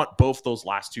 I would want both those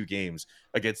last 2 games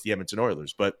against the Edmonton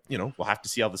Oilers. But, we'll have to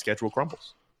see how the schedule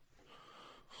crumbles.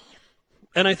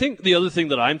 And I think the other thing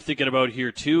that I'm thinking about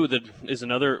here, too, that is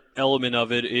another element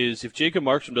of it, is if Jacob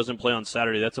Markstrom doesn't play on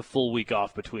Saturday, that's a full week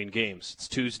off between games. It's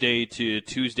Tuesday to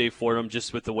Tuesday for him,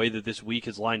 just with the way that this week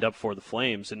is lined up for the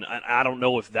Flames. And I don't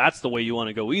know if that's the way you want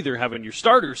to go either, having your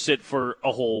starter sit for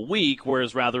a whole week,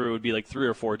 whereas rather it would be like 3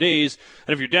 or 4 days.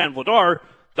 And if you're Dan Vladar,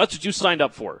 that's what you signed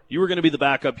up for. You were going to be the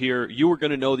backup here. You were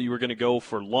going to know that you were going to go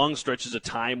for long stretches of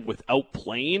time without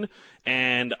playing.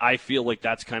 And I feel like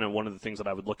that's kind of one of the things that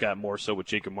I would look at more so with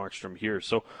Jacob Markstrom here.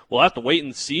 So we'll have to wait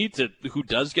and see who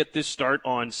does get this start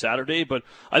on Saturday. But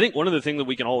I think one of the things that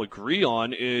we can all agree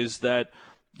on is that,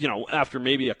 after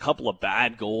maybe a couple of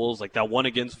bad goals, like that one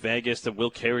against Vegas that Will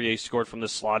Carrier scored from the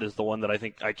slot is the one that I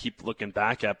think I keep looking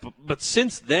back at. But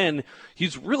since then,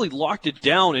 he's really locked it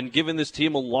down and given this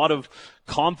team a lot of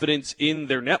confidence in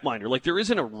their netminder. Like, there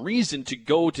isn't a reason to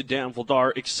go to Dan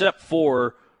Vladar except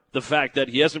for the fact that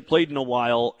he hasn't played in a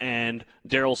while, and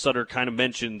Daryl Sutter kind of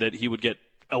mentioned that he would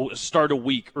start a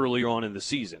week earlier on in the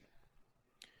season.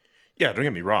 Yeah, don't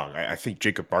get me wrong. I think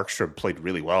Jacob Markstrom played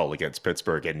really well against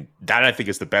Pittsburgh, and that, I think,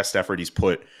 is the best effort he's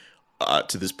put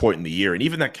to this point in the year. And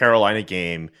even that Carolina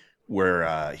game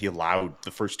where he allowed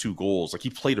the first 2 goals, like, he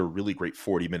played a really great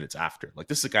 40 minutes after. Like,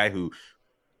 this is a guy who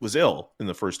was ill in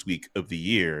the first week of the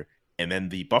year, and then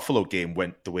the Buffalo game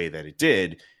went the way that it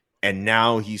did, and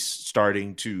now he's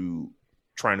starting to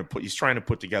trying to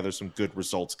put together some good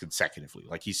results consecutively.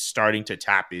 Like he's starting to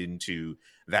tap into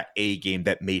that A game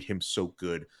that made him so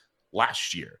good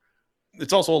last year.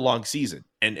 It's also a long season.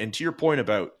 And to your point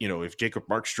about, if Jacob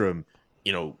Markstrom,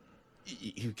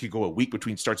 he could go a week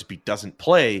between starts if he doesn't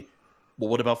play. Well,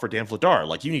 what about for Dan Vladar?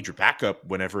 Like, you need your backup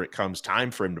whenever it comes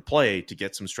time for him to play to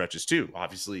get some stretches too.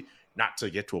 Obviously, not to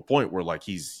get to a point where like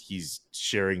he's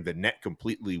sharing the net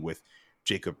completely with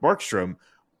Jacob Markstrom,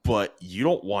 but you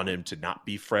don't want him to not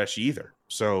be fresh either.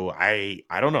 So I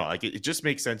don't know. Like, it just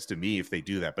makes sense to me if they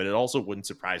do that, but it also wouldn't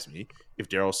surprise me if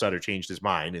Daryl Sutter changed his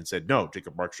mind and said, no,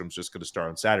 Jacob Markstrom's just going to start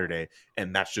on Saturday,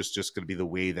 and that's just going to be the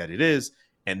way that it is.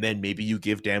 And then maybe you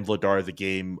give Dan Vladar the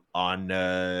game on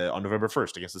November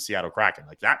 1st against the Seattle Kraken.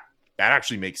 Like that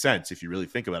actually makes sense if you really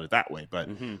think about it that way. But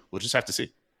we'll just have to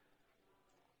see.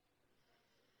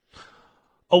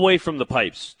 Away from the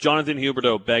pipes, Jonathan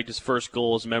Huberdeau bagged his first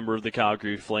goal as a member of the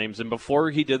Calgary Flames, and before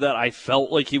he did that, I felt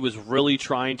like he was really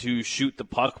trying to shoot the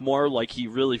puck more, like he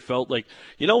really felt like,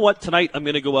 you know what, tonight I'm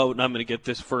going to go out and I'm going to get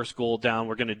this first goal down,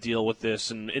 we're going to deal with this,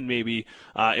 and maybe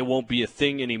it won't be a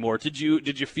thing anymore. Did you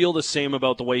feel the same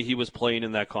about the way he was playing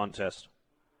in that contest?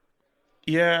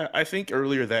 Yeah, I think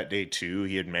earlier that day, too,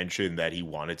 he had mentioned that he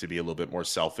wanted to be a little bit more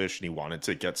selfish and he wanted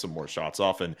to get some more shots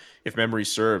off. And if memory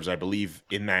serves, I believe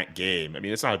in that game, I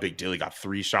mean, it's not a big deal. He got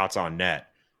 3 shots on net.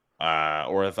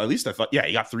 Or at least I thought, yeah,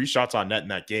 he got 3 shots on net in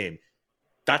that game.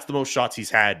 That's the most shots he's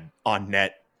had on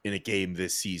net in a game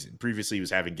this season. Previously, he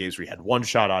was having games where he had 1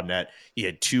 shot on net. He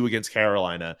had 2 against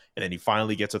Carolina, and then he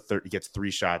finally gets gets 3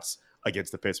 shots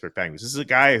against the Pittsburgh Penguins. This is a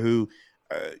guy who,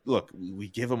 look, we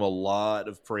give him a lot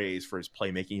of praise for his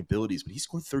playmaking abilities, but he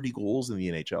scored 30 goals in the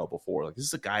NHL before. Like, this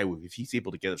is a guy who, if he's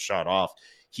able to get a shot off,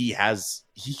 he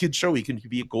can show he can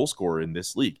be a goal scorer in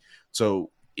this league.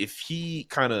 So if he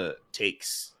kind of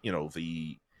takes,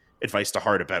 the advice to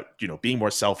heart about, being more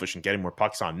selfish and getting more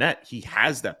pucks on net, he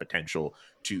has that potential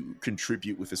to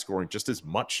contribute with his scoring just as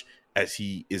much as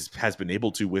he has been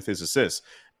able to with his assists.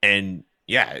 And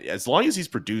yeah, as long as he's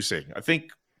producing, I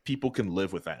think people can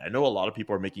live with that. I know a lot of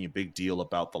people are making a big deal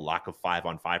about the lack of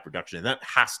 5-on-5 production, and that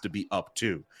has to be up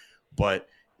too. But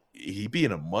he'd be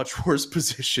in a much worse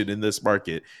position in this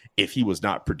market if he was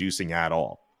not producing at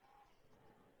all.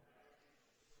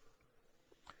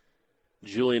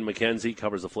 Julian McKenzie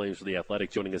covers the Flames for The Athletic,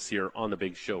 joining us here on the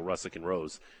Big Show, Russick and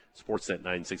Rose, Sportsnet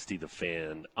 960 The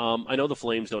Fan. I know the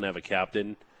Flames don't have a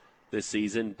captain this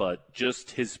season, but just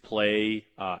his play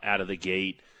out of the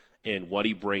gate and what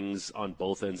he brings on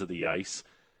both ends of the ice.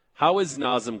 How is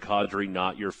Nazem Kadri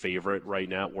not your favorite right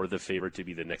now, or the favorite to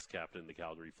be the next captain of the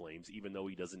Calgary Flames, even though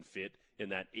he doesn't fit in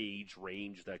that age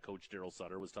range that Coach Daryl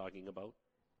Sutter was talking about?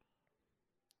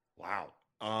 Wow.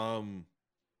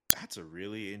 That's a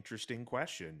really interesting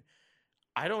question.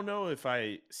 I don't know if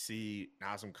I see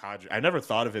Nazem Kadri. I never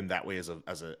thought of him that way as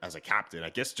a captain. I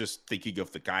guess just thinking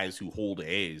of the guys who hold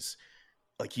A's,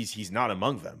 like he's not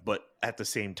among them. But at the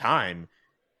same time,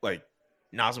 like,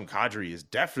 Nazem Kadri is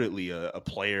definitely a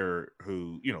player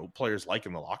who, players like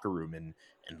in the locker room and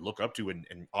look up to. And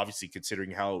obviously,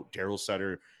 considering how Daryl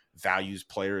Sutter values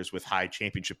players with high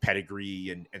championship pedigree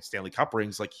and Stanley Cup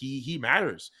rings, like he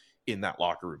matters in that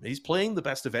locker room. He's playing the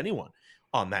best of anyone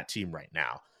on that team right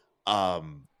now.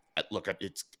 Look,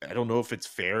 I don't know if it's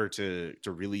fair to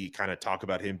really kind of talk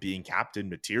about him being captain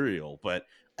material, but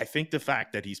I think the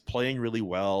fact that he's playing really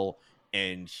well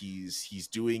and he's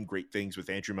doing great things with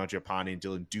Andrew Mangiapane and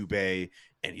Dylan Dubé,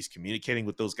 and he's communicating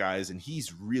with those guys, and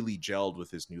he's really gelled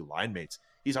with his new line mates.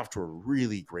 He's off to a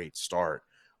really great start.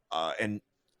 And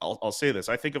I'll say this.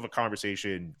 I think of a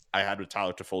conversation I had with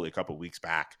Tyler Toffoli a couple weeks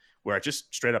back where I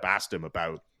just straight up asked him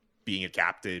about being a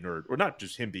captain, or not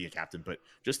just him being a captain, but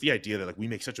just the idea that, like, we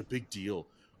make such a big deal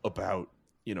about,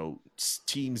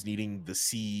 teams needing the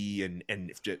C, and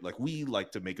if, like, we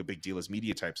like to make a big deal as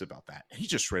media types about that. And he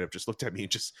just straight up just looked at me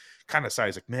and just kind of sighed.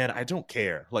 He's like, man, I don't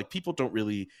care. Like, people don't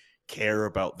really care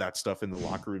about that stuff in the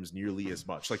locker rooms nearly as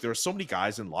much. Like, there are so many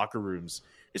guys in locker rooms,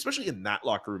 especially in that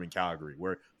locker room in Calgary,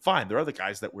 where fine, there are the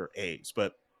guys that wear A's,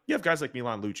 but you have guys like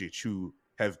Milan Lucic who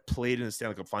have played in the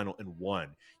Stanley Cup final and won.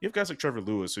 You have guys like Trevor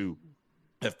Lewis who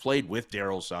have played with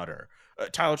Daryl Sutter.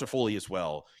 Tyler Toffoli as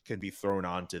well can be thrown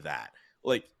onto that.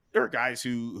 Like, there are guys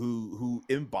who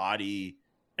embody,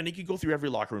 and you can go through every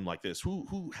locker room like this,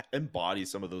 who embody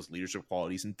some of those leadership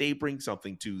qualities, and they bring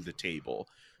something to the table.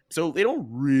 So they don't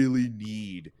really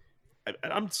need,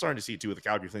 I'm starting to see it too with the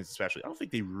Calgary Flames especially, I don't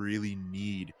think they really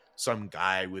need some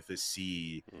guy with a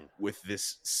C with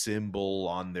this symbol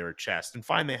on their chest. And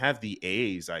fine, they have the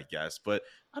A's, I guess, but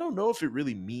I don't know if it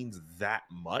really means that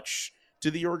much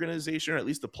to the organization, or at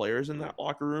least the players in that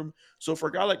locker room. So for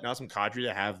a guy like Nazem Kadri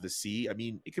to have the C, I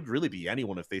mean, it could really be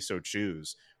anyone if they so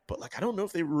choose. But like, I don't know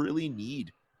if they really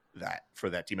need that for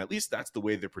that team. At least that's the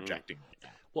way they're projecting right now.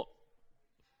 Well,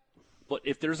 but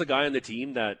if there's a guy on the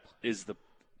team that is the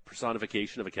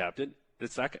personification of a captain,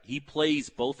 it's that guy. He plays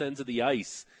both ends of the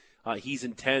ice. He's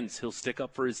intense. He'll stick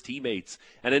up for his teammates.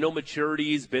 And I know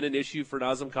maturity has been an issue for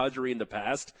Nazem Kadri in the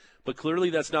past, but clearly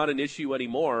that's not an issue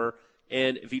anymore.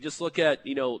 And if you just look at,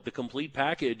 the complete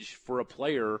package for a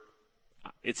player,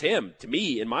 it's him. To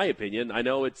me, in my opinion, I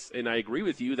know and I agree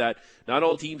with you that not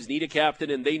all teams need a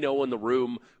captain, and they know in the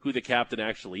room who the captain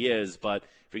actually is. But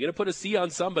if you're going to put a C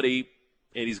on somebody,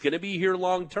 and he's going to be here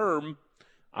long term,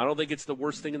 I don't think it's the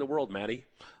worst thing in the world, Matty.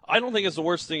 I don't think it's the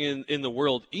worst thing in the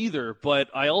world either, but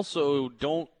I also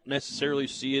don't necessarily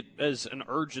see it as an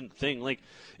urgent thing. Like,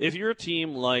 if you're a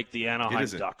team like the Anaheim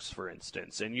Ducks, for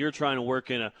instance, and you're trying to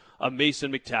work in a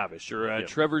Mason McTavish or a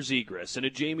Trevor Zegras and a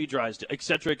Jamie Drysdale, et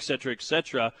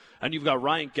cetera, and you've got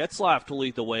Ryan Getzlaf to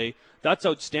lead the way, that's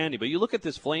outstanding. But you look at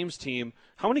this Flames team,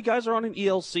 how many guys are on an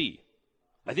ELC?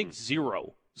 I think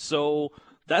 0. So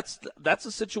that's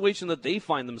a situation that they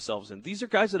find themselves in. These are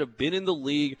guys that have been in the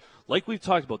league. Like we've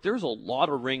talked about, there's a lot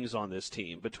of rings on this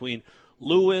team between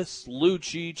Lewis,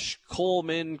 Lucic,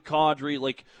 Coleman, Kadri.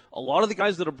 Like, a lot of the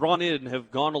guys that are brought in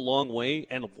have gone a long way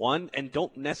and won and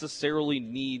don't necessarily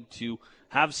need to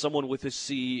have someone with a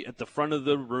C at the front of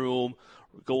the room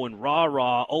going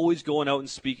rah-rah, always going out and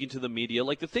speaking to the media.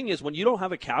 Like, the thing is, when you don't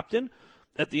have a captain,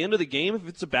 at the end of the game, if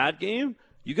it's a bad game,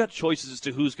 you got choices as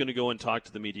to who's going to go and talk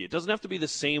to the media. It doesn't have to be the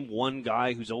same one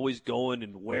guy who's always going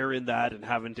and wearing that and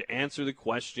having to answer the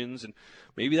questions, and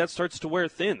maybe that starts to wear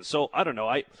thin. So, I don't know.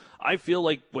 I feel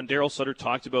like when Daryl Sutter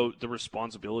talked about the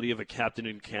responsibility of a captain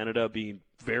in Canada being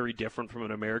very different from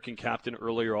an American captain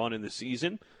earlier on in the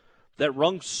season, that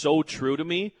rung so true to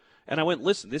me. And I went,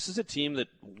 listen, this is a team that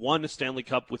won a Stanley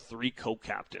Cup with 3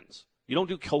 co-captains. You don't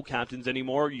do co-captains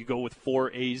anymore. You go with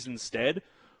 4 A's instead.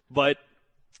 But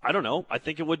I don't know. I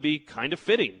think it would be kind of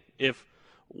fitting if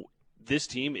this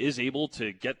team is able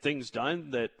to get things done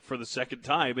that for the second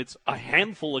time, it's a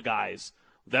handful of guys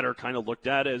that are kind of looked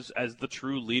at as the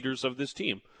true leaders of this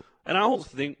team. And I also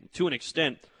think, to an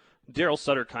extent, Daryl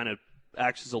Sutter kind of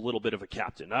acts as a little bit of a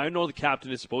captain. I know the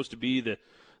captain is supposed to be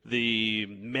the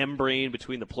membrane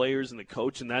between the players and the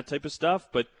coach and that type of stuff,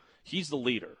 but he's the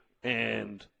leader.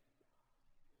 And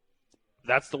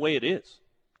that's the way it is.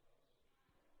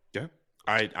 Yeah.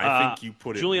 I think you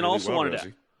put it Julian really also well, wanted Rosie.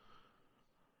 to.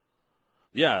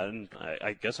 Yeah, and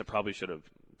I guess I probably should have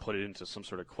put it into some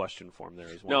sort of question form there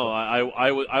as well. No,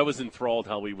 I was enthralled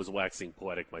how he was waxing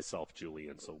poetic myself,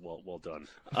 Julian. So well done,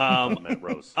 Matt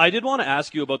Rose. I did want to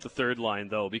ask you about the third line,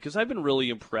 though, because I've been really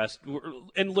impressed.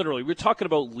 And literally, we're talking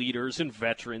about leaders and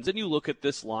veterans, and you look at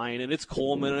this line, and it's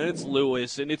Coleman, and it's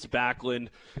Lewis, and it's Backlund,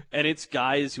 and it's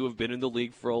guys who have been in the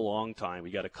league for a long time.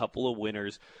 We got a couple of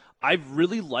winners. I've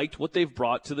really liked what they've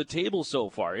brought to the table so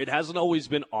far. It hasn't always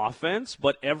been offense,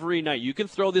 but every night you can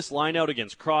throw this line out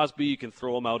against Crosby, you can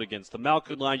throw him out against the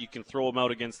Malkin line, you can throw him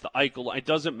out against the Eichel line. It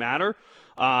doesn't matter,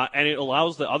 and it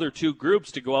allows the other two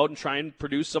groups to go out and try and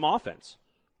produce some offense.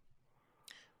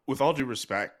 With all due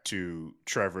respect to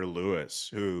Trevor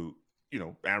Lewis, who,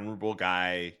 admirable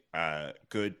guy,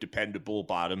 good, dependable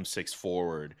bottom six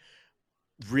forward.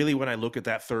 Really, when I look at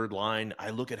that third line,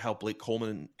 I look at how Blake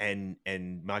Coleman and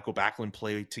Michael Backlund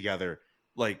play together,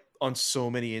 like on so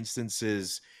many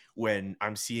instances when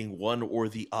I'm seeing one or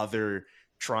the other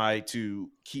try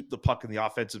to keep the puck in the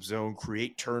offensive zone,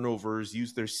 create turnovers,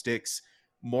 use their sticks.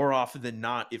 More often than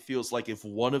not, it feels like if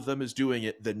one of them is doing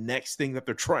it, the next thing that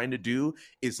they're trying to do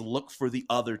is look for the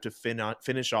other to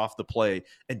finish off the play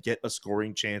and get a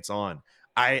scoring chance on.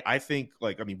 I think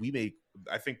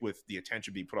I think with the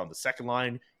attention being put on the second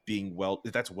line being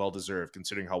that's well deserved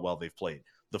considering how well they've played.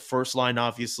 The first line,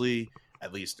 obviously,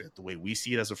 at least the way we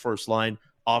see it as a first line,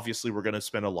 obviously we're going to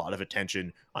spend a lot of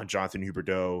attention on Jonathan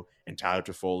Huberdeau and Tyler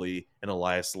Toffoli and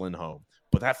Elias Lindholm.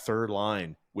 But that third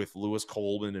line with Lewis,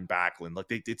 Coleman, and Backlund,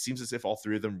 it seems as if all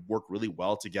three of them work really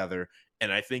well together.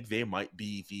 And I think they might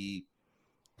be the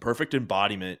perfect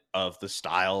embodiment of the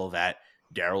style that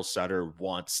Daryl Sutter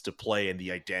wants to play and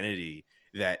the identity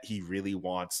that he really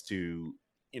wants to,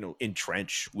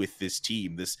 entrench with this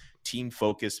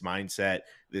team-focused mindset,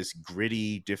 this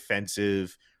gritty,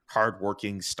 defensive,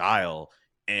 hardworking style.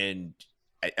 And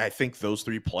I think those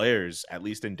three players, at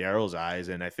least in Daryl's eyes,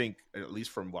 and I think at least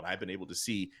from what I've been able to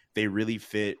see, they really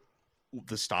fit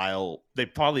the style. They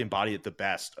probably embody it the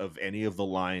best of any of the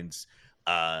lines.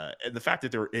 And the fact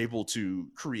that they're able to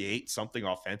create something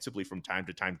offensively from time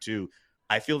to time too,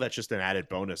 I feel that's just an added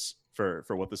bonus for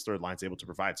what this third line is able to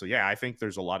provide. So yeah, I think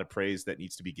there's a lot of praise that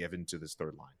needs to be given to this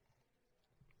third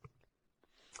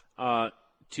line.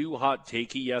 Too hot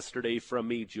takey yesterday from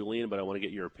me, Julian, but I want to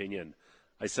get your opinion.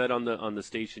 I said on the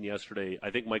station yesterday,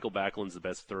 I think Michael Backlund's the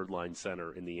best third line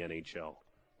center in the NHL.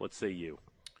 What say you?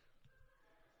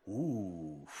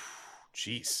 Ooh,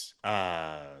 jeez.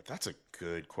 That's a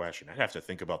good question. I'd have to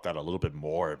think about that a little bit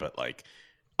more, but like,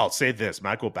 I'll say this,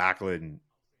 Michael Backlund,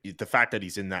 the fact that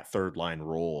he's in that third line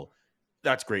role,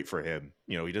 that's great for him.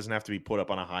 You know, he doesn't have to be put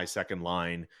up on a high second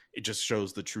line. It just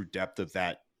shows the true depth of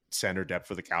that center depth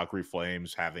for the Calgary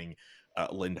Flames, having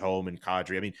Lindholm and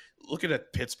Kadri. I mean, look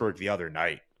at Pittsburgh the other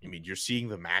night. I mean, you're seeing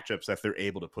the matchups that they're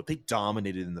able to put. They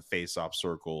dominated in the face-off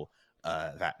circle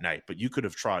that night, but you could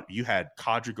have tried. You had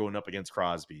Kadri going up against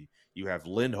Crosby. You have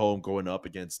Lindholm going up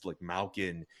against like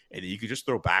Malkin, and you could just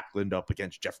throw Backlund up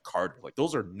against Jeff Carter. Like,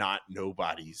 those are not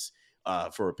nobodies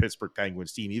for a Pittsburgh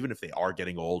Penguins team, even if they are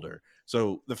getting older.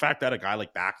 So the fact that a guy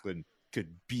like Backlund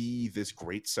could be this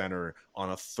great center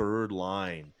on a third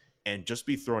line and just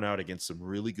be thrown out against some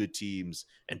really good teams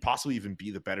and possibly even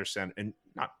be the better center, and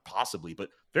not possibly, but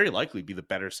very likely be the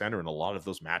better center in a lot of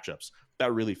those matchups,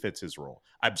 that really fits his role.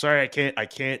 I'm sorry, I can't,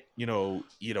 kind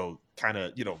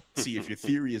of, see if your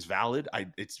theory is valid.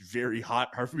 It's very hard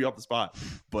for me off the spot,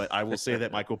 but I will say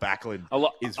that Michael Backlund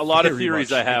is a lot of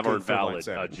theories I have aren't valid,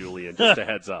 Julian, just a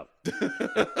heads up.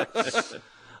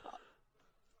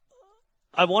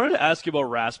 I wanted to ask you about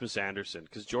Rasmus Andersson,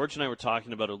 because George and I were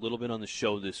talking about it a little bit on the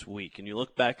show this week, and you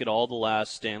look back at all the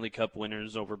last Stanley Cup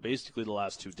winners over basically the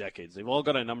last 2 decades. They've all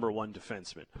got a number one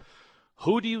defenseman.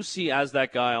 Who do you see as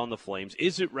that guy on the Flames?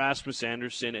 Is it Rasmus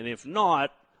Andersson? And if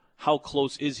not, how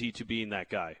close is he to being that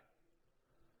guy?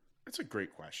 That's a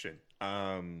great question.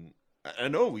 I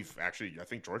know I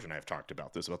think George and I have talked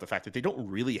about this, about the fact that they don't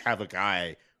really have a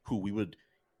guy who we would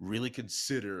really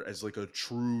consider as like a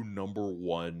true number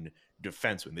one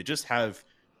defenseman. They just have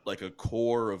like a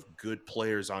core of good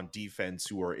players on defense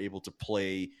who are able to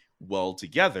play well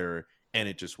together, and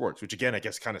it just works, which again, I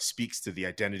guess kind of speaks to the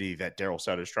identity that Daryl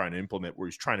Sutter is trying to implement, where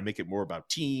he's trying to make it more about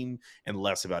team and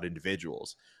less about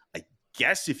individuals. I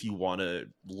guess if you want to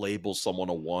label someone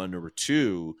a 1 or a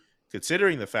 2,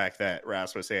 considering the fact that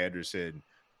Rasmus Andersson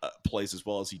plays as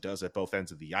well as he does at both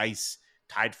ends of the ice,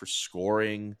 tied for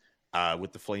scoring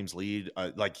with the Flames lead,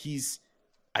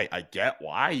 I get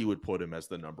why you would put him as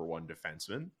the number one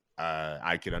defenseman.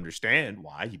 I could understand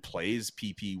why he plays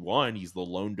PP1. He's the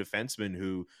lone defenseman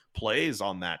who plays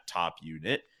on that top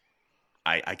unit.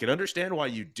 I could understand why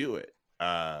you do it.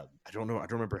 I don't know. I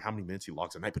don't remember how many minutes he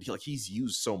logs a night, but he's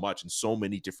used so much in so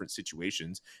many different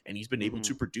situations, and he's been able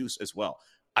to produce as well.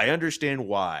 I understand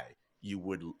why you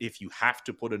would, if you have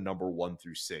to put a number 1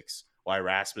 through 6, why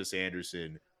Rasmus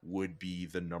Andersson would be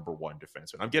the number one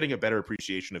defenseman. I'm getting a better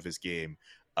appreciation of his game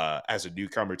as a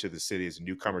newcomer to the city, as a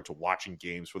newcomer to watching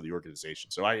games for the organization.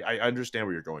 So I understand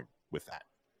where you're going with that.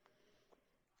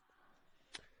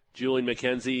 Julian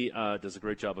McKenzie does a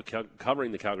great job of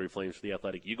covering the Calgary Flames for The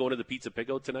Athletic. You going to the Pizza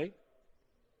Pig-Out tonight?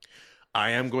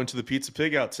 I am going to the Pizza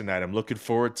Pig-Out tonight. I'm looking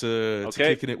forward to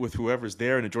kicking it with whoever's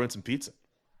there and enjoying some pizza.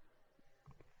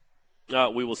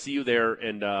 We will see you there,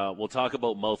 and we'll talk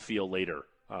about mouthfeel later.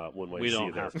 When we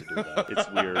don't have to do that. It's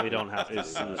weird. We don't have to.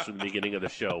 It's from the beginning of the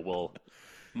show. We'll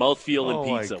mouthfeel and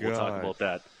pizza. We'll talk about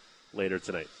that later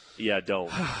tonight. Yeah,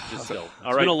 don't. Just don't.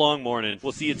 All right. It's been a long morning.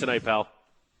 We'll see you tonight, pal.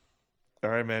 All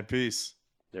right, man. Peace.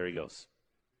 There he goes.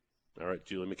 All right,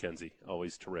 Julian McKenzie,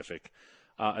 always terrific.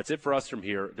 That's it for us from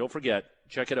here. Don't forget,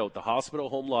 check it out, the Hospital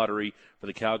Home Lottery for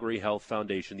the Calgary Health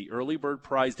Foundation. The early bird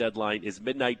prize deadline is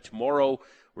midnight tomorrow,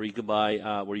 where you can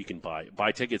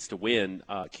buy tickets to win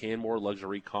Canmore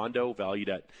luxury condo valued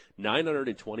at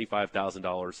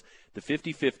 $925,000. The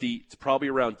 50-50, it's probably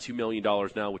around $2 million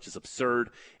now, which is absurd.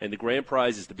 And the grand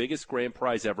prize is the biggest grand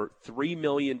prize ever, $3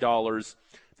 million.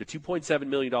 The $2.7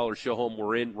 million show home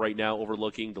we're in right now,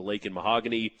 overlooking the lake in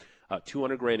Mahogany,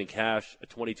 $200,000 in cash, a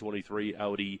 2023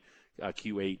 Audi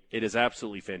Q8. It is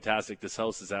absolutely fantastic. This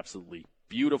house is absolutely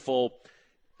beautiful.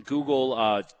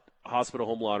 Google Hospital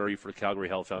Home Lottery for the Calgary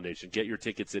Health Foundation. Get your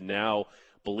tickets in now.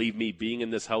 Believe me, being in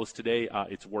this house today,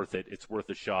 it's worth it. It's worth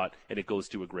a shot, and it goes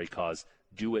to a great cause.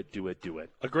 Do it, do it, do it.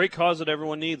 A great cause that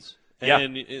everyone needs. Yeah.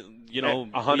 And, 100%. You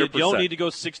don't need to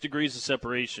go 6 degrees of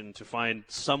separation to find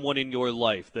someone in your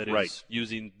life that is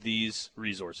using these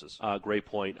resources. Great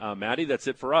point. Maddie, that's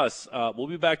it for us. We'll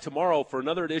be back tomorrow for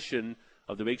another edition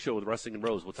of The Big Show with Wrestling and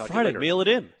Rose. We'll talk Friday, to you later. Mail it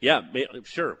in. Yeah,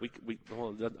 sure.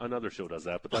 Well, another show does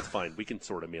that, but that's fine. We can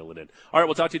sort of mail it in. All right,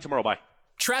 we'll talk to you tomorrow. Bye.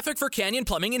 Traffic for Canyon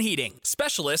Plumbing and Heating,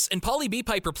 specialists in poly B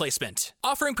pipe replacement,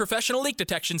 offering professional leak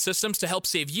detection systems to help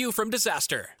save you from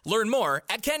disaster. Learn more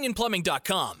at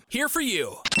canyonplumbing.com. Here for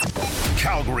you.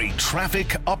 Calgary traffic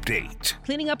update.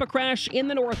 Cleaning up a crash in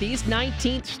the northeast,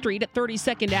 19th Street at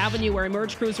 32nd Avenue, where a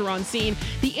merge crews are on scene.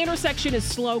 The intersection is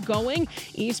slow going.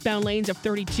 Eastbound lanes of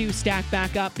 32 stack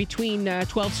back up between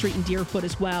 12th Street and Deerfoot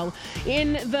as well.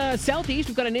 In the southeast,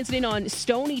 we've got an incident on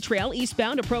Stony Trail,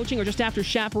 eastbound, approaching or just after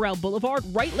Chaparral Boulevard.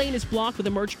 Right lane is blocked with a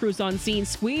merge crews on scene.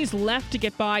 Squeeze left to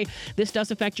get by. This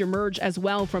does affect your merge as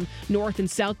well from north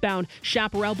and southbound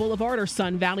Chaparral Boulevard or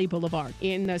Sun Valley Boulevard.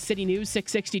 In City News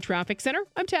 660 Traffic Center,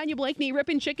 I'm Tanya Blakeney.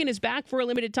 Ripon Chicken is back for a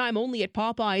limited time only at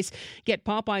Popeyes. Get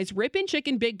Popeyes Ripon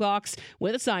Chicken Big Box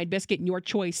with a side biscuit and your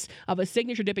choice of a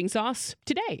signature dipping sauce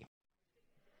today.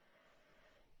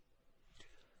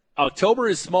 October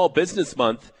is Small Business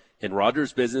Month, and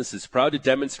Rogers Business is proud to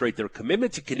demonstrate their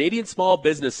commitment to Canadian small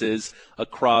businesses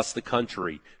across the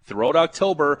country. Throughout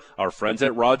October, our friends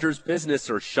at Rogers Business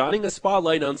are shining a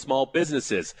spotlight on small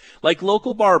businesses like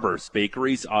local barbers,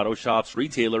 bakeries, auto shops,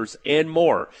 retailers, and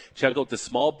more. Check out the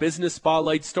Small Business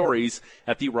Spotlight stories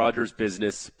at the Rogers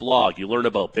Business blog. You learn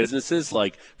about businesses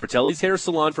like Fratelli's Hair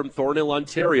Salon from Thornhill,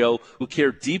 Ontario, who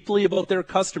care deeply about their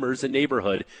customers and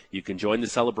neighborhood. You can join the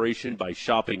celebration by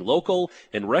shopping local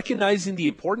and recognizing the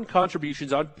important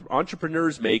contributions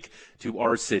entrepreneurs make to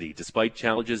our city. Despite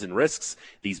challenges and risks,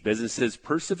 these businesses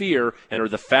persevere and are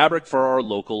the fabric for our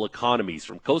local economies.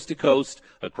 From coast to coast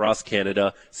across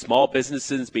Canada, small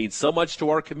businesses mean so much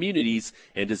to our communities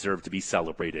and deserve to be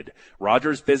celebrated.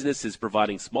 Rogers Business is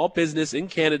providing small business in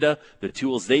Canada the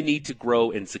tools they need to grow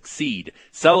and succeed.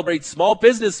 Celebrate Small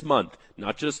Business Month,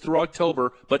 not just through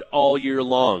October, but all year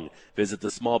long. Visit the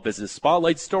Small Business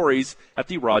Spotlight stories at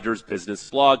the Rogers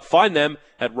Business blog. Find them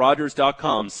at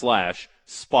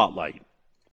rogers.com/spotlight.